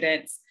for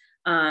students.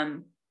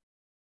 And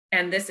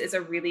this is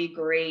a really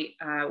great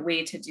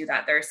way to do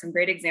that. There are some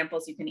great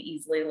examples, you can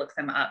easily look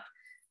them up.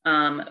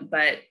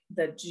 But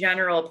the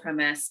general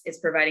premise is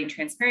providing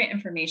transparent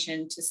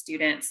information to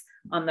students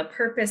on the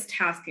purpose,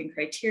 task, and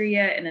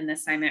criteria in an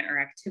assignment or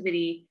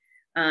activity.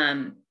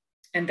 And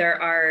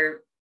there are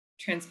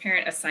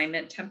transparent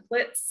assignment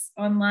templates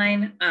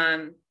online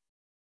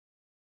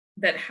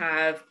that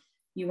have,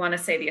 you want to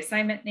say the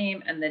assignment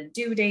name and the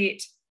due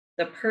date,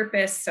 the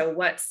purpose, so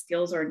what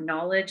skills or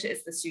knowledge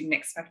is the student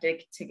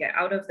expected to get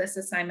out of this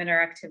assignment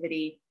or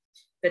activity,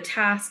 the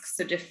task,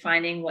 so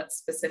defining what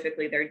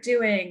specifically they're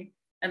doing,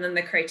 and then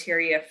the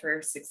criteria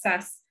for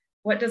success.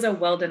 What does a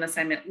well-done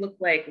assignment look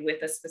like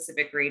with a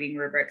specific grading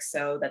rubric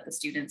so that the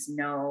students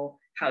know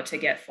how to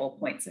get full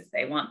points if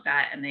they want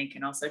that, and they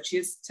can also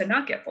choose to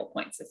not get full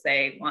points if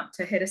they want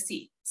to hit a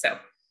C. So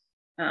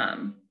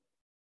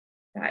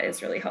that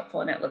is really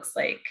helpful, and it looks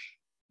like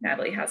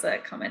Natalie has a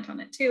comment on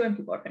it too, and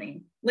people are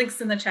putting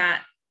links in the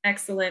chat.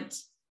 Excellent.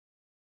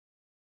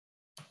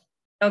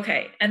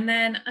 Okay, and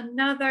then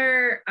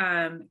another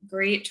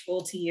great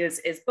tool to use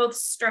is both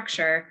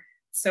structure.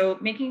 So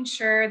making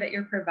sure that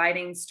you're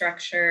providing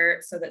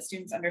structure so that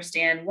students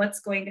understand what's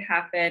going to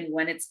happen,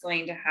 when it's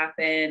going to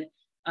happen,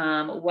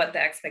 what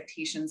the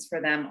expectations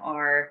for them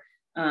are.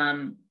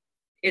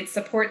 It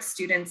supports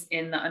students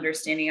in the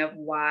understanding of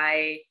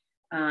why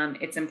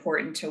it's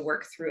important to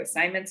work through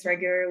assignments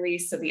regularly.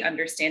 So the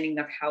understanding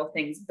of how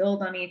things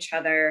build on each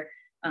other,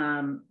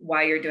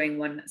 why you're doing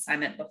one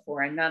assignment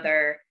before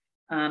another,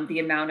 the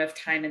amount of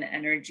time and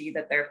energy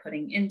that they're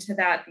putting into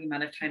that, the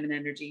amount of time and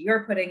energy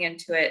you're putting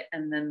into it,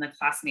 and then the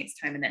classmates'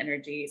 time and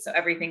energy. So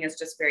everything is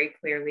just very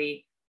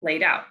clearly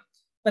laid out.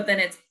 But then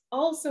it's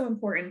also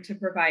important to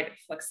provide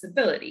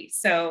flexibility.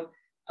 So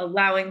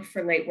allowing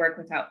for late work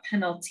without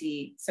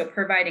penalty. So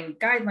providing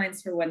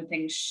guidelines for when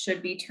things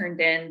should be turned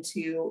in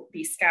to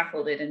be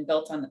scaffolded and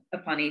built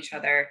upon each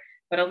other,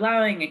 but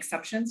allowing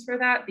exceptions for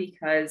that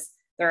because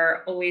there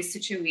are always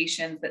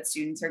situations that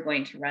students are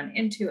going to run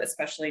into,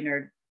 especially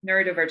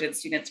neurodivergent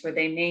students, where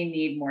they may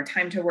need more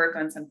time to work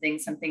on something.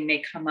 Something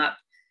may come up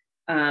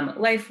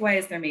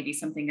life-wise. There may be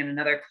something in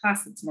another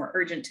class that's more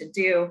urgent to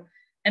do.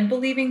 And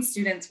believing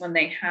students when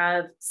they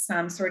have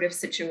some sort of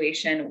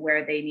situation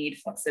where they need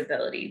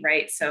flexibility,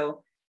 right?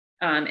 So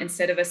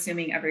instead of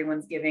assuming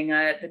everyone's giving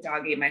the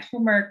dog ate my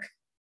homework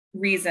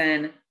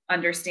reason,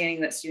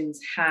 understanding that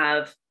students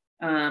have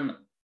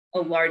a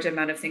large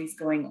amount of things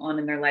going on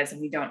in their lives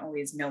and we don't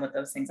always know what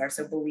those things are.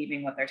 So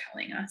believing what they're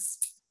telling us.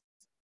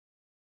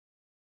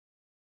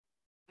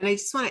 And I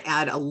just want to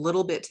add a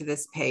little bit to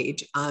this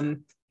page.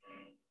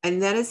 And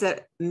that is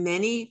that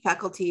many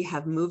faculty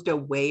have moved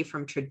away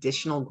from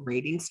traditional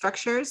grading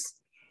structures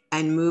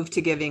and moved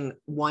to giving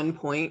 1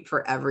 point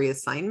for every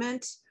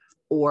assignment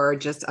or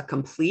just a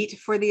complete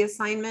for the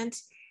assignment.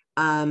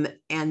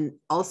 And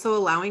also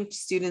allowing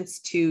students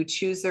to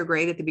choose their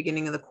grade at the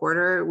beginning of the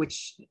quarter,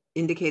 which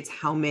indicates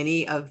how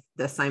many of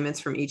the assignments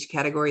from each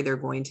category they're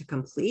going to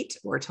complete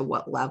or to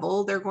what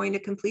level they're going to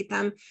complete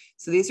them.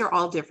 So these are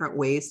all different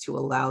ways to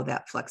allow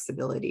that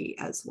flexibility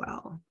as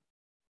well.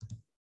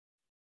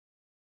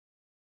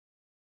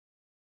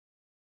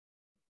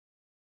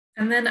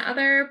 And then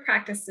other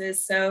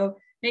practices. So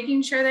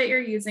making sure that you're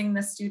using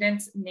the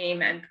student's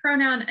name and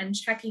pronoun and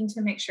checking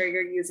to make sure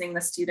you're using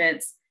the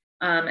student's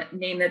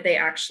name that they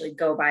actually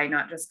go by,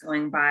 not just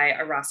going by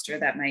a roster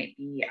that might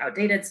be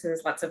outdated. So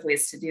there's lots of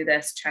ways to do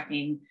this,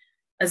 checking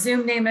a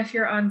Zoom name if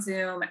you're on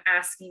Zoom,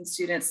 asking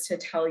students to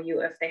tell you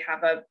if they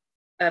have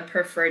a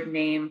preferred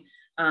name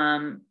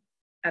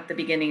at the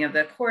beginning of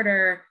the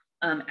quarter,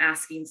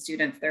 asking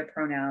students their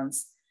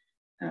pronouns.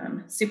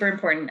 Super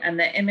important. And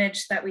the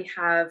image that we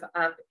have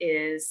up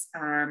is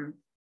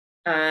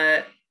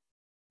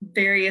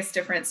various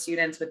different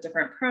students with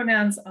different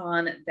pronouns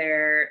on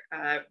their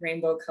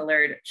rainbow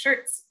colored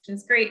shirts, which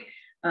is great.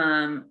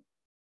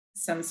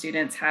 Some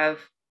students have,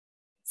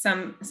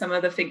 some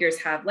of the figures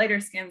have lighter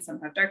skin, some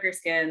have darker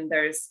skin.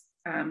 There's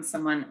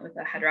someone with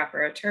a head wrap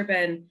or a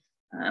turban,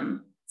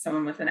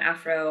 someone with an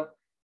afro.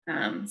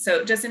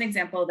 So just an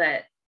example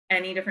that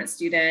any different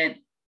student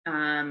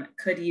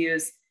could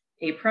use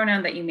a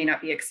pronoun that you may not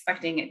be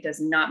expecting. It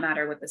does not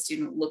matter what the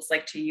student looks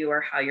like to you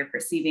or how you're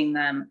perceiving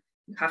them.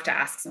 You have to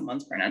ask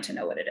someone's pronoun to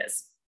know what it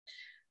is.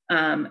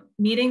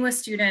 Meeting with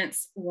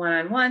students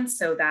one-on-one,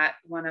 so that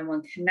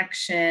one-on-one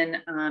connection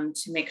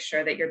to make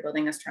sure that you're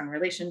building a strong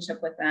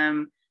relationship with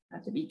them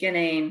at the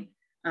beginning.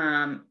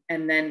 And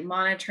then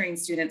monitoring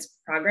students'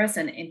 progress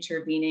and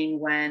intervening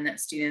when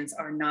students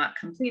are not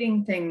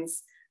completing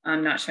things,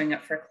 not showing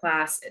up for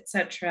class,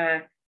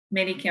 etc.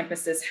 Many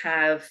campuses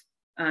have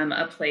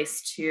a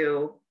place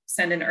to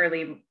send an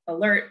early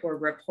alert or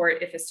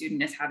report if a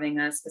student is having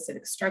a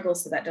specific struggle.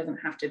 So that doesn't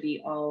have to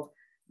be all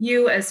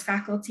you as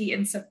faculty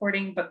in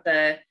supporting, but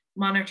the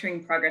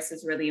monitoring progress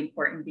is really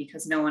important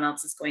because no one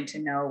else is going to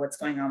know what's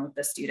going on with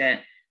the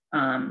student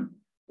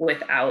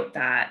without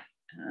that.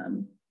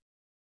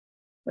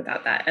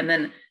 And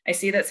then I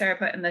see that Sarah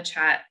put in the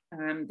chat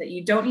that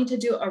you don't need to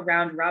do a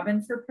round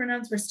robin for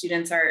pronouns where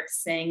students are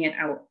saying it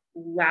out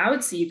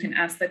loud. So you can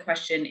ask the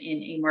question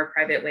in a more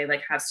private way,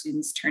 like have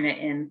students turn it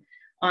in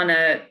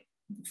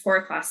for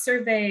a class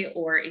survey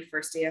or a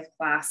first day of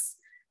class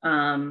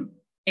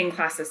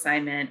in-class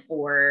assignment,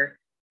 or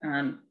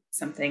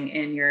something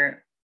in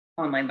your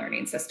online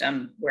learning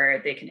system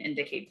where they can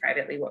indicate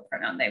privately what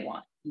pronoun they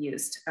want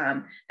used.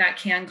 That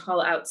can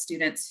call out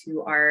students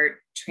who are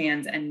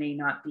trans and may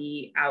not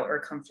be out or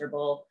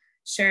comfortable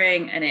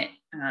sharing, and it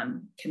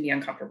can be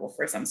uncomfortable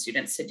for some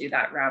students to do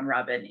that round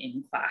robin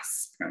in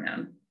class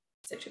pronoun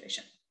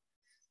situation.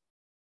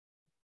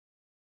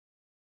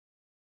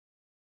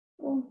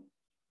 Cool.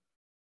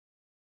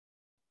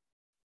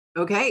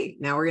 Okay,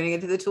 now we're going to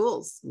get to the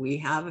tools. We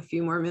have a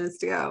few more minutes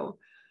to go.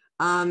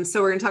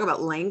 So we're going to talk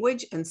about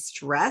language and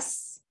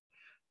stress.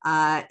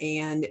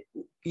 And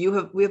we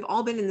have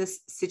all been in this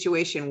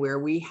situation where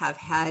we have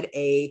had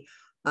a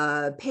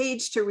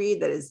page to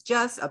read that is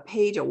just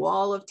a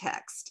wall of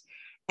text.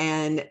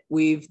 And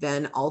we've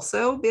then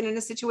also been in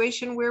a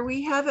situation where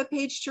we have a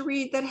page to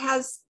read that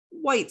has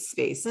white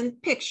space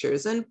and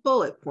pictures and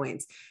bullet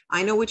points.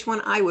 I know which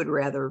one I would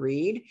rather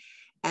read.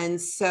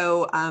 And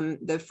so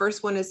the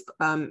first one is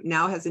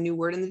now has a new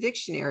word in the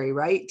dictionary,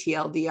 right?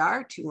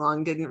 TLDR, too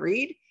long didn't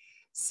read.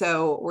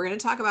 So we're going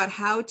to talk about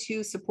how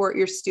to support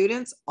your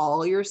students,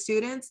 all your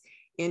students,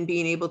 in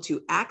being able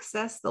to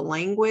access the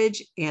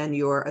language and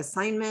your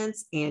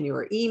assignments and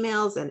your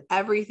emails and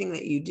everything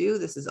that you do.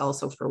 This is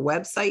also for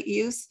website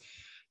use.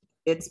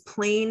 It's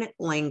plain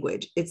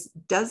language. It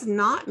does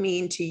not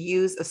mean to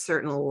use a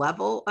certain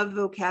level of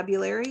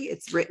vocabulary.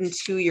 It's written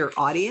to your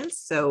audience.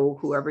 So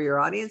whoever your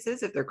audience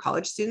is, if they're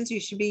college students, you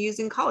should be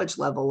using college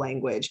level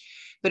language.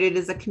 But it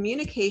is a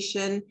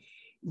communication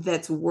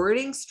that's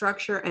wording,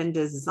 structure, and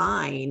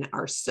design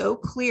are so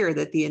clear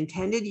that the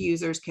intended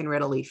users can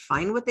readily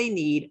find what they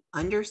need,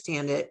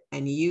 understand it,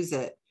 and use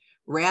it,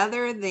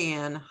 rather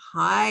than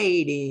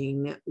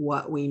hiding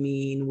what we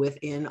mean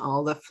within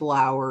all the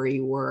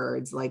flowery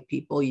words like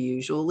people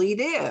usually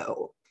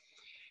do.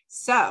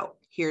 So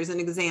here's an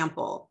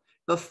example.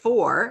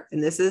 Before,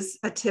 and this is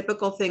a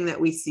typical thing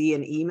that we see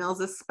in emails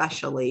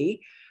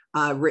especially,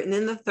 written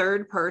in the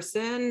third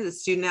person, the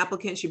student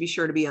applicant should be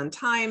sure to be on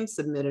time,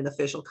 submit an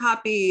official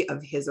copy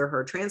of his or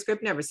her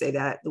transcript. Never say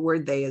that. The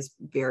word they is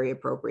very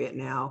appropriate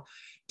now.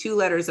 2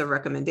 letters of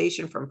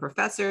recommendation from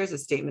professors, a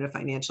statement of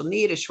financial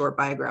need, a short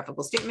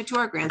biographical statement to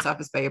our grants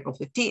office by April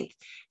 15th.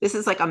 This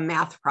is like a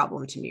math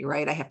problem to me,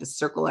 right? I have to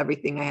circle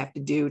everything I have to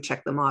do,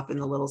 check them off in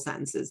the little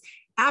sentences.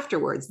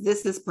 Afterwards,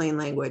 this is plain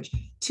language.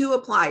 To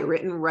apply,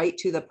 written right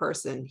to the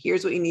person.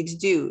 Here's what you need to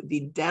do.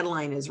 The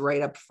deadline is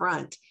right up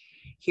front.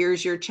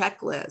 Here's your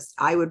checklist.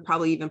 I would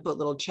probably even put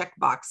little check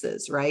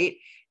boxes, right?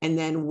 And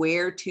then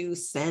where to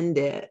send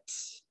it.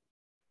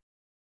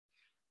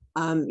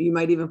 You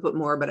might even put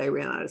more, but I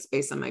ran out of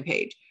space on my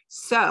page.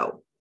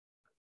 So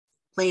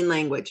plain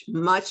language,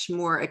 much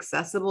more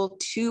accessible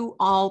to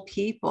all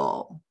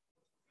people.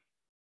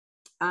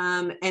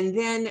 And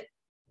then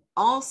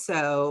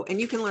also,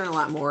 and you can learn a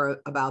lot more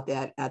about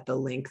that at the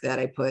link that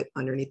I put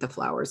underneath the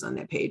flowers on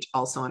that page,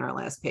 also on our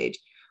last page.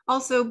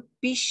 Also,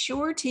 be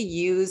sure to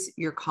use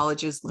your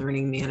college's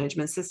learning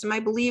management system. I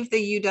believe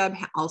the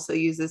UW also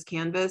uses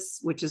Canvas,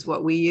 which is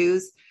what we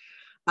use.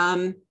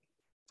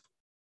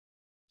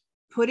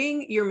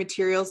 Putting your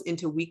materials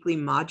into weekly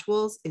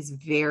modules is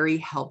very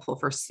helpful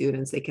for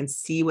students. They can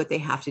see what they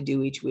have to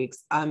do each week.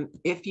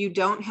 If you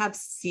don't have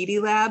CD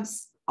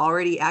Labs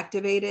already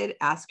activated,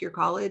 ask your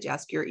college,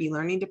 ask your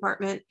e-learning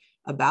department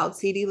about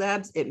CD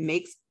Labs.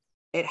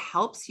 It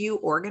helps you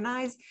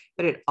organize,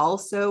 but it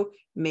also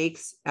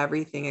makes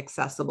everything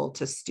accessible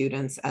to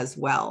students as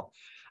well.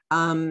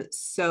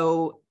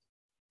 So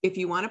if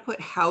you want to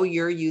put how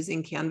you're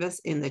using Canvas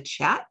in the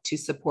chat to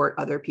support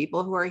other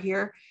people who are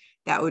here,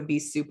 that would be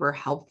super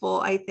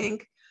helpful, I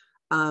think,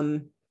 so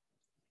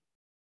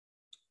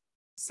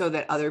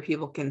that other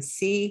people can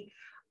see.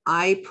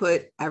 I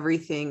put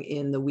everything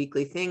in the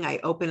weekly thing. I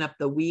open up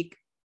the week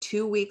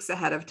 2 weeks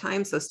ahead of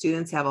time, so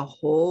students have a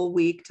whole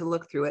week to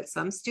look through it.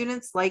 Some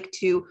students like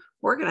to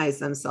organize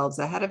themselves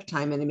ahead of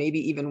time and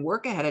maybe even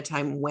work ahead of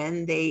time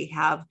when they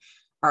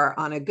are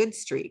on a good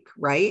streak,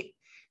 right?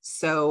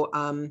 So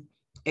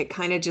it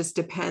kind of just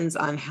depends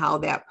on how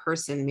that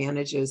person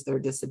manages their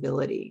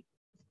disability.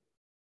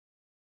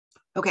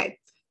 Okay,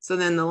 so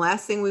then the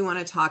last thing we want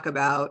to talk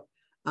about,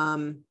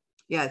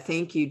 yeah,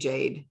 thank you,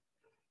 Jade.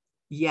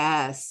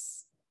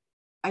 Yes,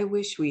 I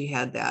wish we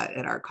had that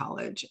at our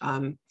college.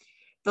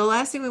 The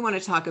last thing we want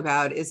to talk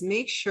about is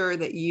make sure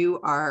that you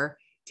are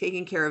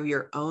taking care of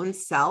your own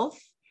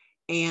self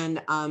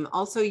and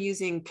also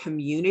using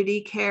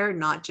community care,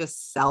 not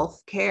just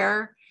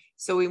self-care.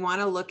 So we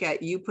want to look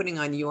at you putting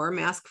on your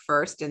mask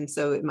first. And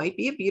so it might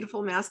be a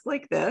beautiful mask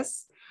like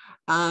this.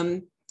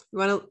 We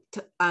want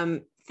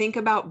to think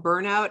about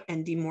burnout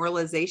and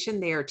demoralization.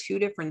 They are 2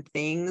 different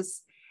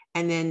things.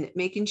 And then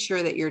making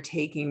sure that you're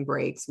taking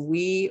breaks.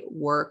 We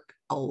work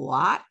a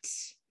lot.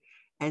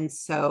 And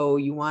so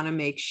you want to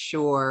make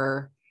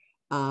sure,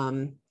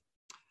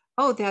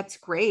 oh, that's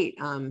great,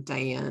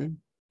 Diane.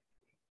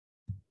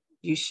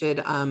 You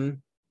should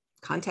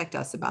contact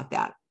us about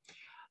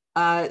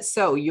that.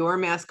 So your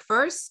mask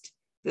first.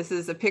 This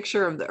is a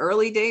picture of the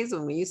early days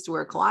when we used to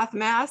wear cloth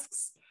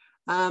masks.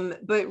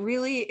 But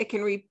really it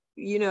can,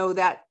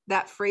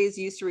 that phrase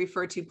used to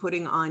refer to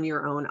putting on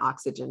your own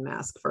oxygen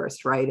mask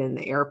first, right, in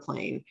the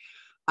airplane.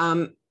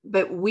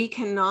 But we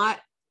cannot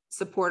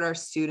support our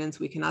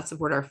students, we cannot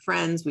support our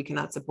friends, we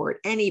cannot support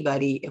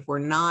anybody if we're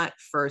not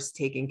first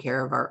taking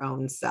care of our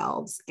own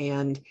selves.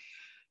 And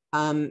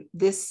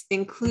this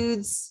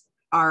includes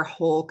our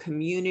whole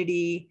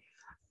community,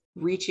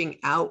 reaching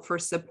out for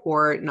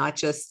support, not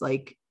just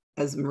like,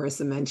 as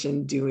Marissa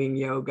mentioned, doing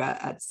yoga,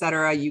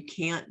 etc. You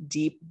can't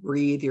deep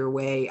breathe your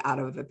way out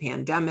of a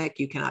pandemic.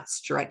 You cannot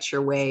stretch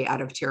your way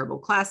out of terrible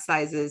class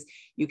sizes.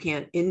 You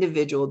can't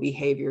individual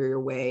behavior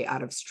your way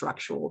out of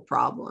structural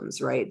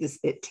problems, right?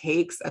 It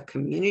takes a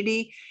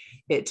community.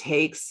 It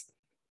takes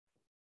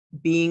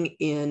being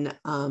in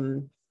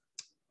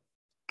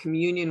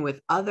communion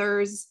with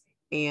others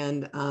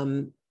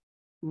and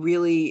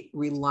really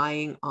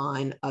relying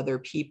on other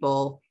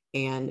people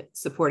and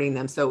supporting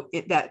them. So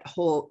that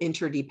whole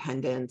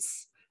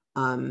interdependence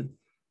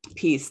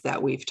piece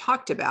that we've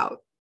talked about.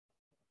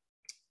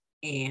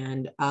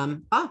 And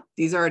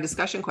these are our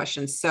discussion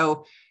questions.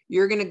 So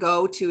you're going to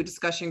go to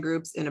discussion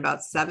groups in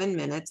about 7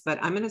 minutes, but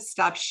I'm going to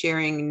stop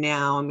sharing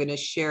now. I'm going to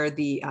share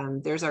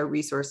there's our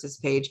resources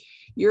page.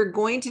 You're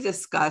going to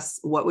discuss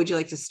what would you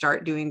like to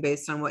start doing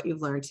based on what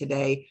you've learned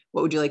today?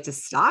 What would you like to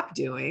stop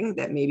doing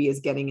that maybe is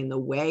getting in the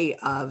way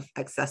of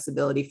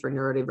accessibility for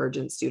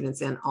neurodivergent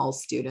students and all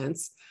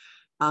students?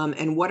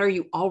 And what are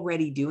you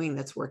already doing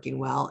that's working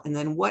well? And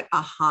then what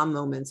aha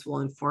moments will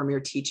inform your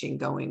teaching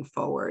going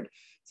forward?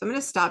 So I'm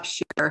going to stop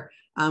share.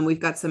 We've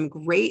got some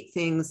great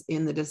things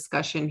in the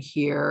discussion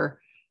here.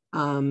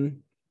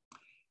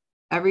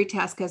 Every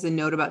task has a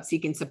note about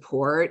seeking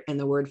support and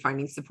the word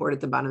finding support at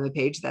the bottom of the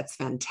page. That's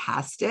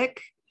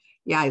fantastic.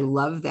 Yeah, I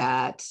love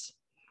that.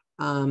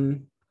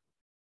 In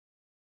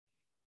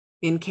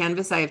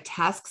Canvas, I have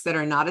tasks that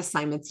are not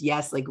assignments.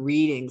 Yes, like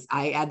readings.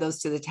 I add those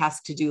to the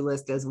task to-do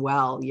list as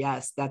well.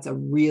 Yes, that's a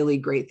really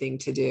great thing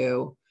to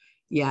do.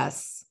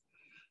 Yes.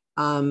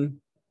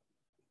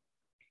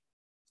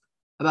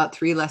 About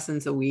 3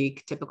 lessons a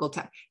week, typical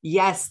time.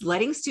 Yes,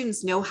 letting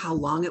students know how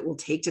long it will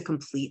take to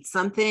complete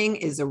something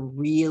is a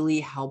really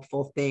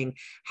helpful thing.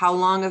 How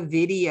long a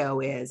video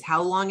is,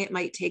 how long it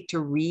might take to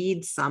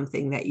read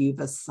something that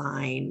you've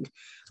assigned,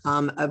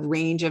 a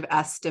range of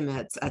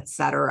estimates,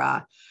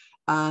 etc.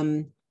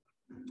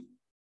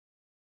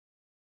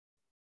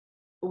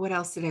 What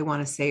else did I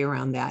want to say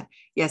around that?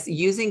 Yes,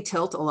 using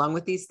Tilt along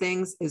with these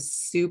things is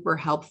super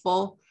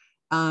helpful.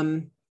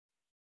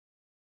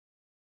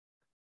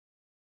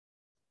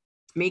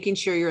 Making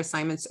sure your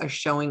assignments are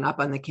showing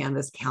up on the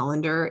Canvas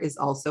calendar is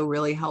also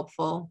really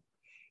helpful.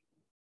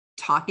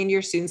 Talking to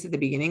your students at the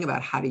beginning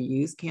about how to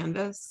use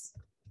Canvas.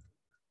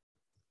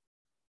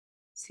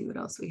 Let's see what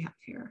else we have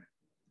here.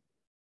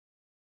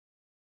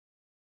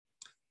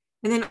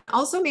 And then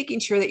also making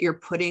sure that you're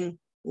putting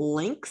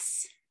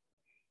links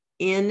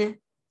in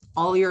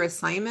all your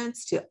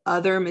assignments to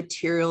other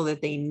material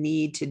that they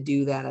need to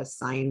do that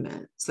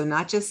assignment. So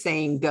not just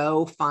saying,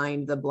 go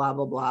find the blah,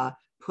 blah, blah,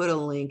 put a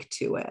link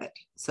to it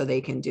so they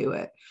can do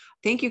it.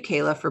 Thank you,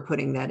 Kayla, for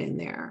putting that in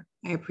there.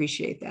 I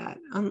appreciate that.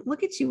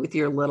 Look at you with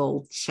your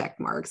little check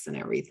marks and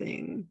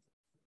everything.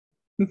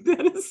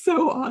 That is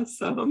so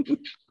awesome.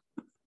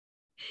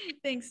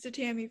 Thanks to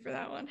Tammy for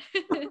that one.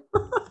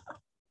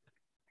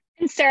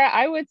 And Sarah,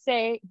 I would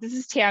say, this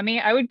is Tammy,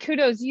 I would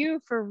kudos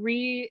you for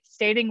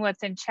restating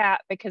what's in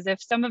chat, because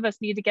if some of us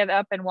need to get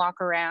up and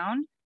walk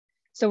around,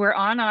 so we're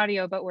on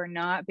audio, but we're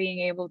not being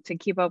able to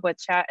keep up with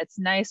chat. It's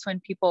nice when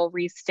people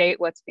restate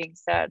what's being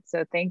said.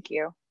 So thank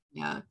you.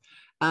 Yeah.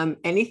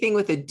 Anything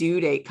with a due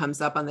date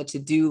comes up on the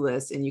to-do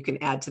list, and you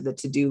can add to the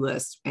to-do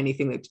list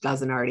anything that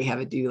doesn't already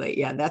have a due date.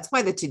 Yeah, that's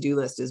why the to-do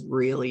list is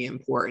really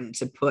important,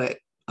 to put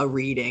a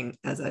reading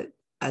as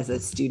a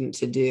student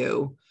to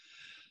do.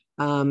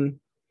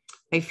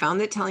 I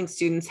found that telling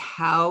students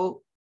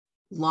how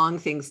long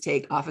things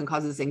take often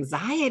causes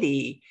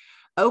anxiety.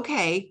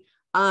 Okay,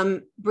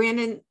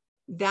 Brandon,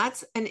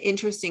 that's an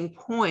interesting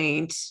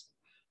point.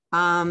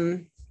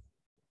 And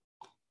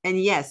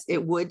yes,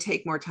 it would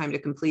take more time to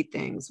complete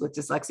things with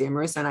dyslexia.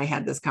 Marissa and I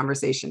had this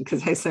conversation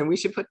because I said we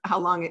should put how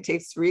long it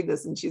takes to read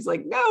this. And she's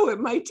like, no, it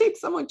might take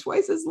someone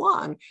twice as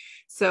long.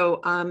 So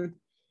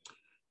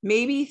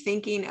maybe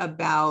thinking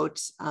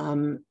about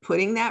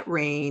putting that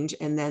range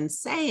and then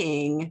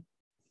saying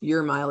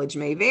your mileage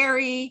may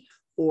vary,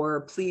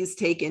 or please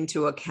take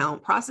into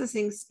account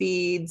processing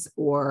speeds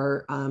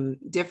or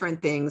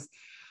different things.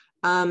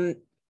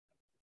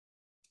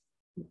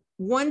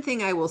 One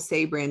thing I will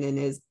say, Brandon,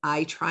 is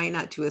I try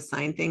not to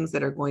assign things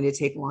that are going to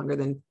take longer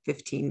than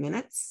 15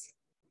 minutes.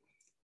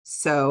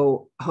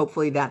 So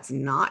hopefully that's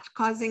not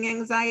causing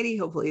anxiety.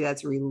 Hopefully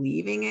that's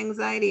relieving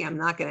anxiety. I'm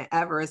not going to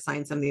ever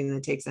assign something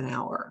that takes an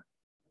hour.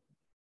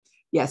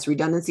 Yes,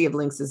 redundancy of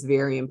links is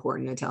very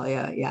important,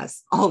 Natalia.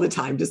 Yes, all the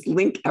time. Just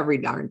link every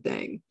darn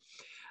thing.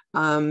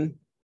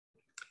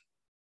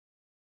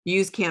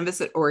 Use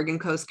Canvas at Oregon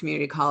Coast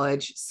Community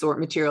College, sort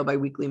material by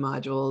weekly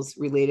modules,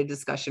 related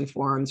discussion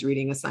forums,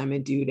 reading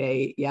assignment due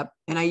date. Yep.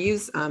 And I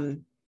use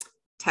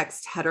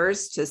text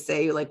headers to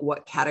say like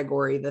what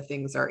category the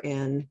things are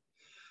in.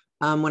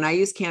 When I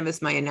use Canvas,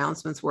 my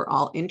announcements were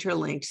all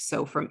interlinked.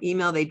 So from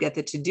email, they'd get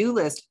the to-do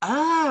list.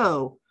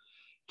 Oh,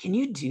 can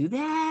you do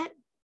that?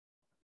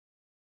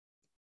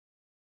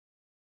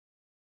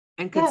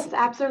 And yes,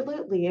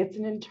 absolutely. It's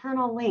an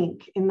internal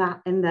link in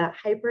the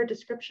hyper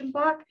description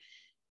block.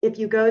 If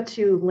you go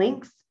to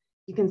links,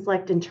 you can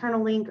select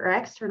internal link or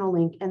external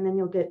link, and then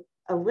you'll get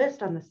a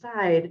list on the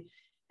side.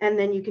 And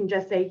then you can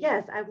just say,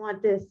 yes, I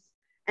want this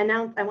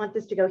announced. I want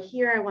this to go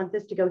here. I want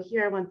this to go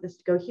here. I want this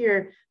to go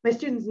here. My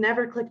students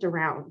never clicked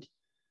around.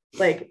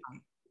 Like,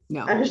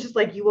 no, I was just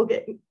like, you will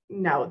get,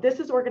 no, this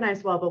is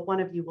organized well, but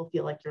one of you will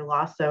feel like you're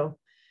lost. So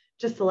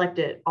just select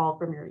it all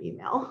from your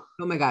email.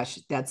 Oh my gosh,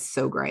 that's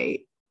so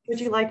great.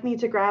 Would you like me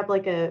to grab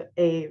like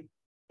a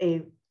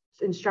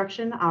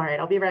instruction? All right,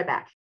 I'll be right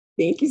back.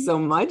 Thank you so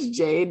much,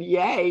 Jade.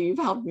 Yay, you've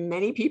helped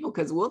many people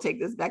because we'll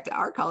take this back to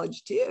our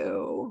college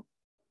too.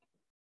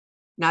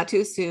 Not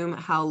to assume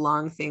how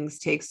long things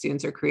take.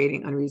 Students are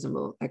creating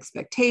unreasonable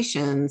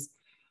expectations.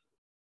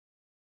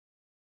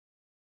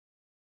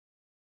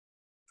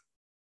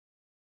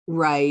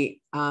 Right.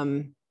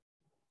 Don't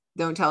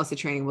tell us the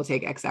training will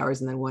take X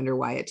hours and then wonder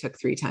why it took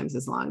 3 times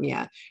as long.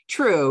 Yeah,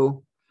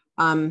 true.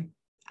 I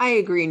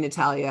agree,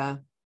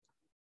 Natalia.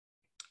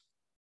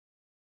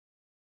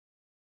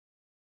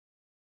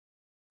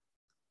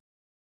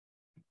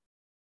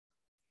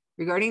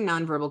 Regarding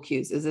nonverbal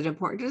cues, is it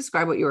important to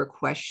describe what you are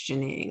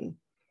questioning?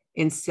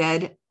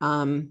 Instead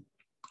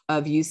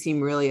of you seem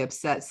really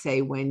upset,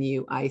 say when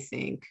you, I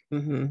think.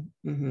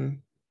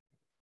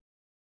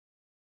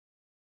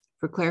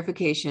 For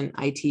clarification,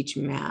 I teach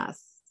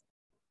math.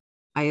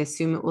 I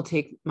assume it will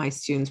take my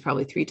students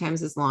probably 3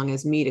 times as long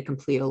as me to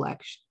complete a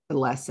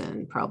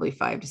lesson, probably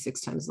 5 to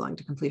 6 times as long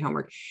to complete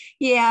homework.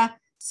 Yeah,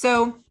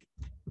 so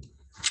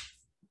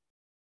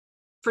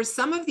for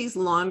some of these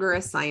longer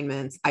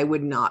assignments, I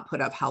would not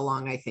put up how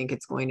long I think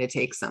it's going to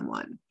take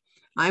someone.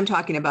 I'm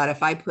talking about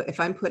if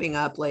I'm putting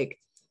up like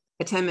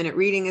a 10-minute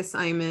reading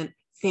assignment,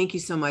 thank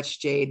you so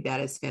much, Jade, that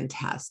is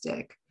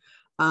fantastic.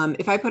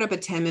 If I put up a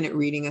 10-minute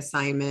reading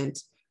assignment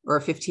or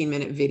a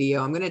 15-minute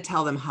video, I'm going to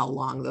tell them how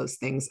long those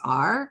things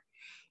are.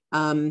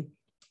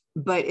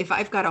 But if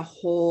I've got a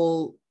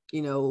whole,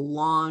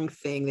 long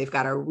thing, they've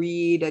got to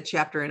read a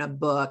chapter in a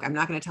book, I'm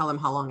not going to tell them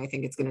how long I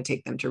think it's going to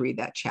take them to read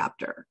that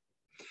chapter.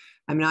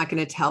 I'm not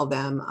going to tell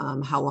them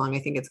how long I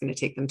think it's going to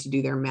take them to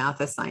do their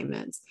math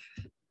assignments.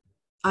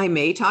 I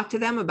may talk to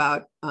them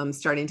about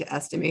starting to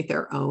estimate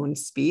their own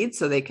speed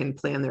so they can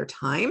plan their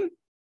time.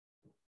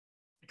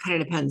 It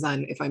kind of depends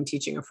on if I'm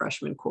teaching a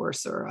freshman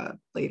course or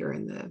later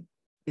in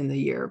the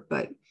year.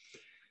 But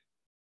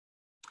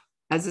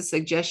as a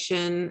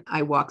suggestion,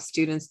 I walk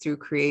students through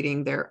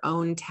creating their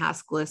own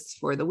task lists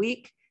for the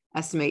week,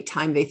 estimate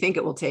time they think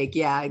it will take.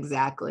 Yeah,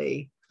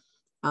 exactly.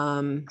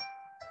 10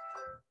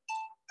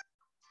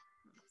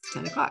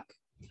 o'clock.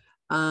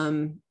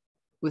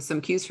 With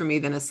some cues for me,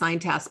 then assign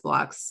task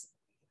blocks.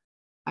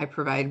 I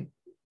provide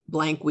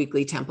blank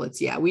weekly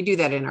templates. Yeah, we do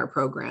that in our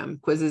program.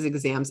 Quizzes,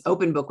 exams,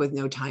 open book with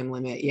no time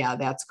limit. Yeah,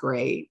 that's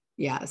great.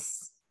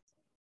 Yes.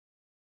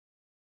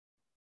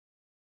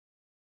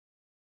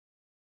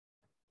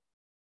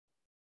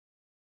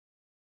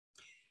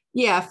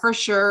 Yeah, for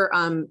sure.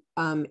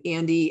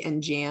 Andy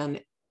and Jan,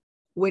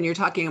 when you're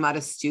talking about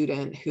a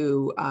student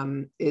who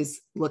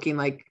is looking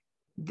like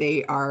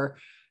they are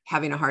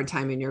having a hard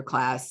time in your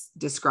class,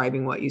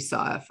 describing what you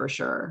saw for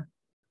sure.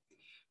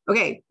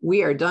 Okay,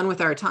 we are done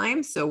with our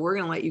time. So we're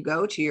going to let you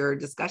go to your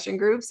discussion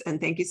groups, and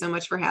thank you so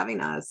much for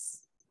having us.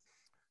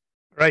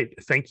 Right.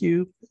 Thank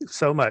you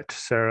so much,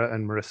 Sarah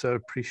and Marissa.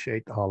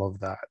 Appreciate all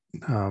of that.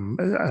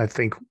 I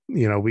think,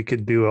 we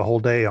could do a whole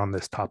day on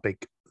this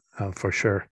topic for sure.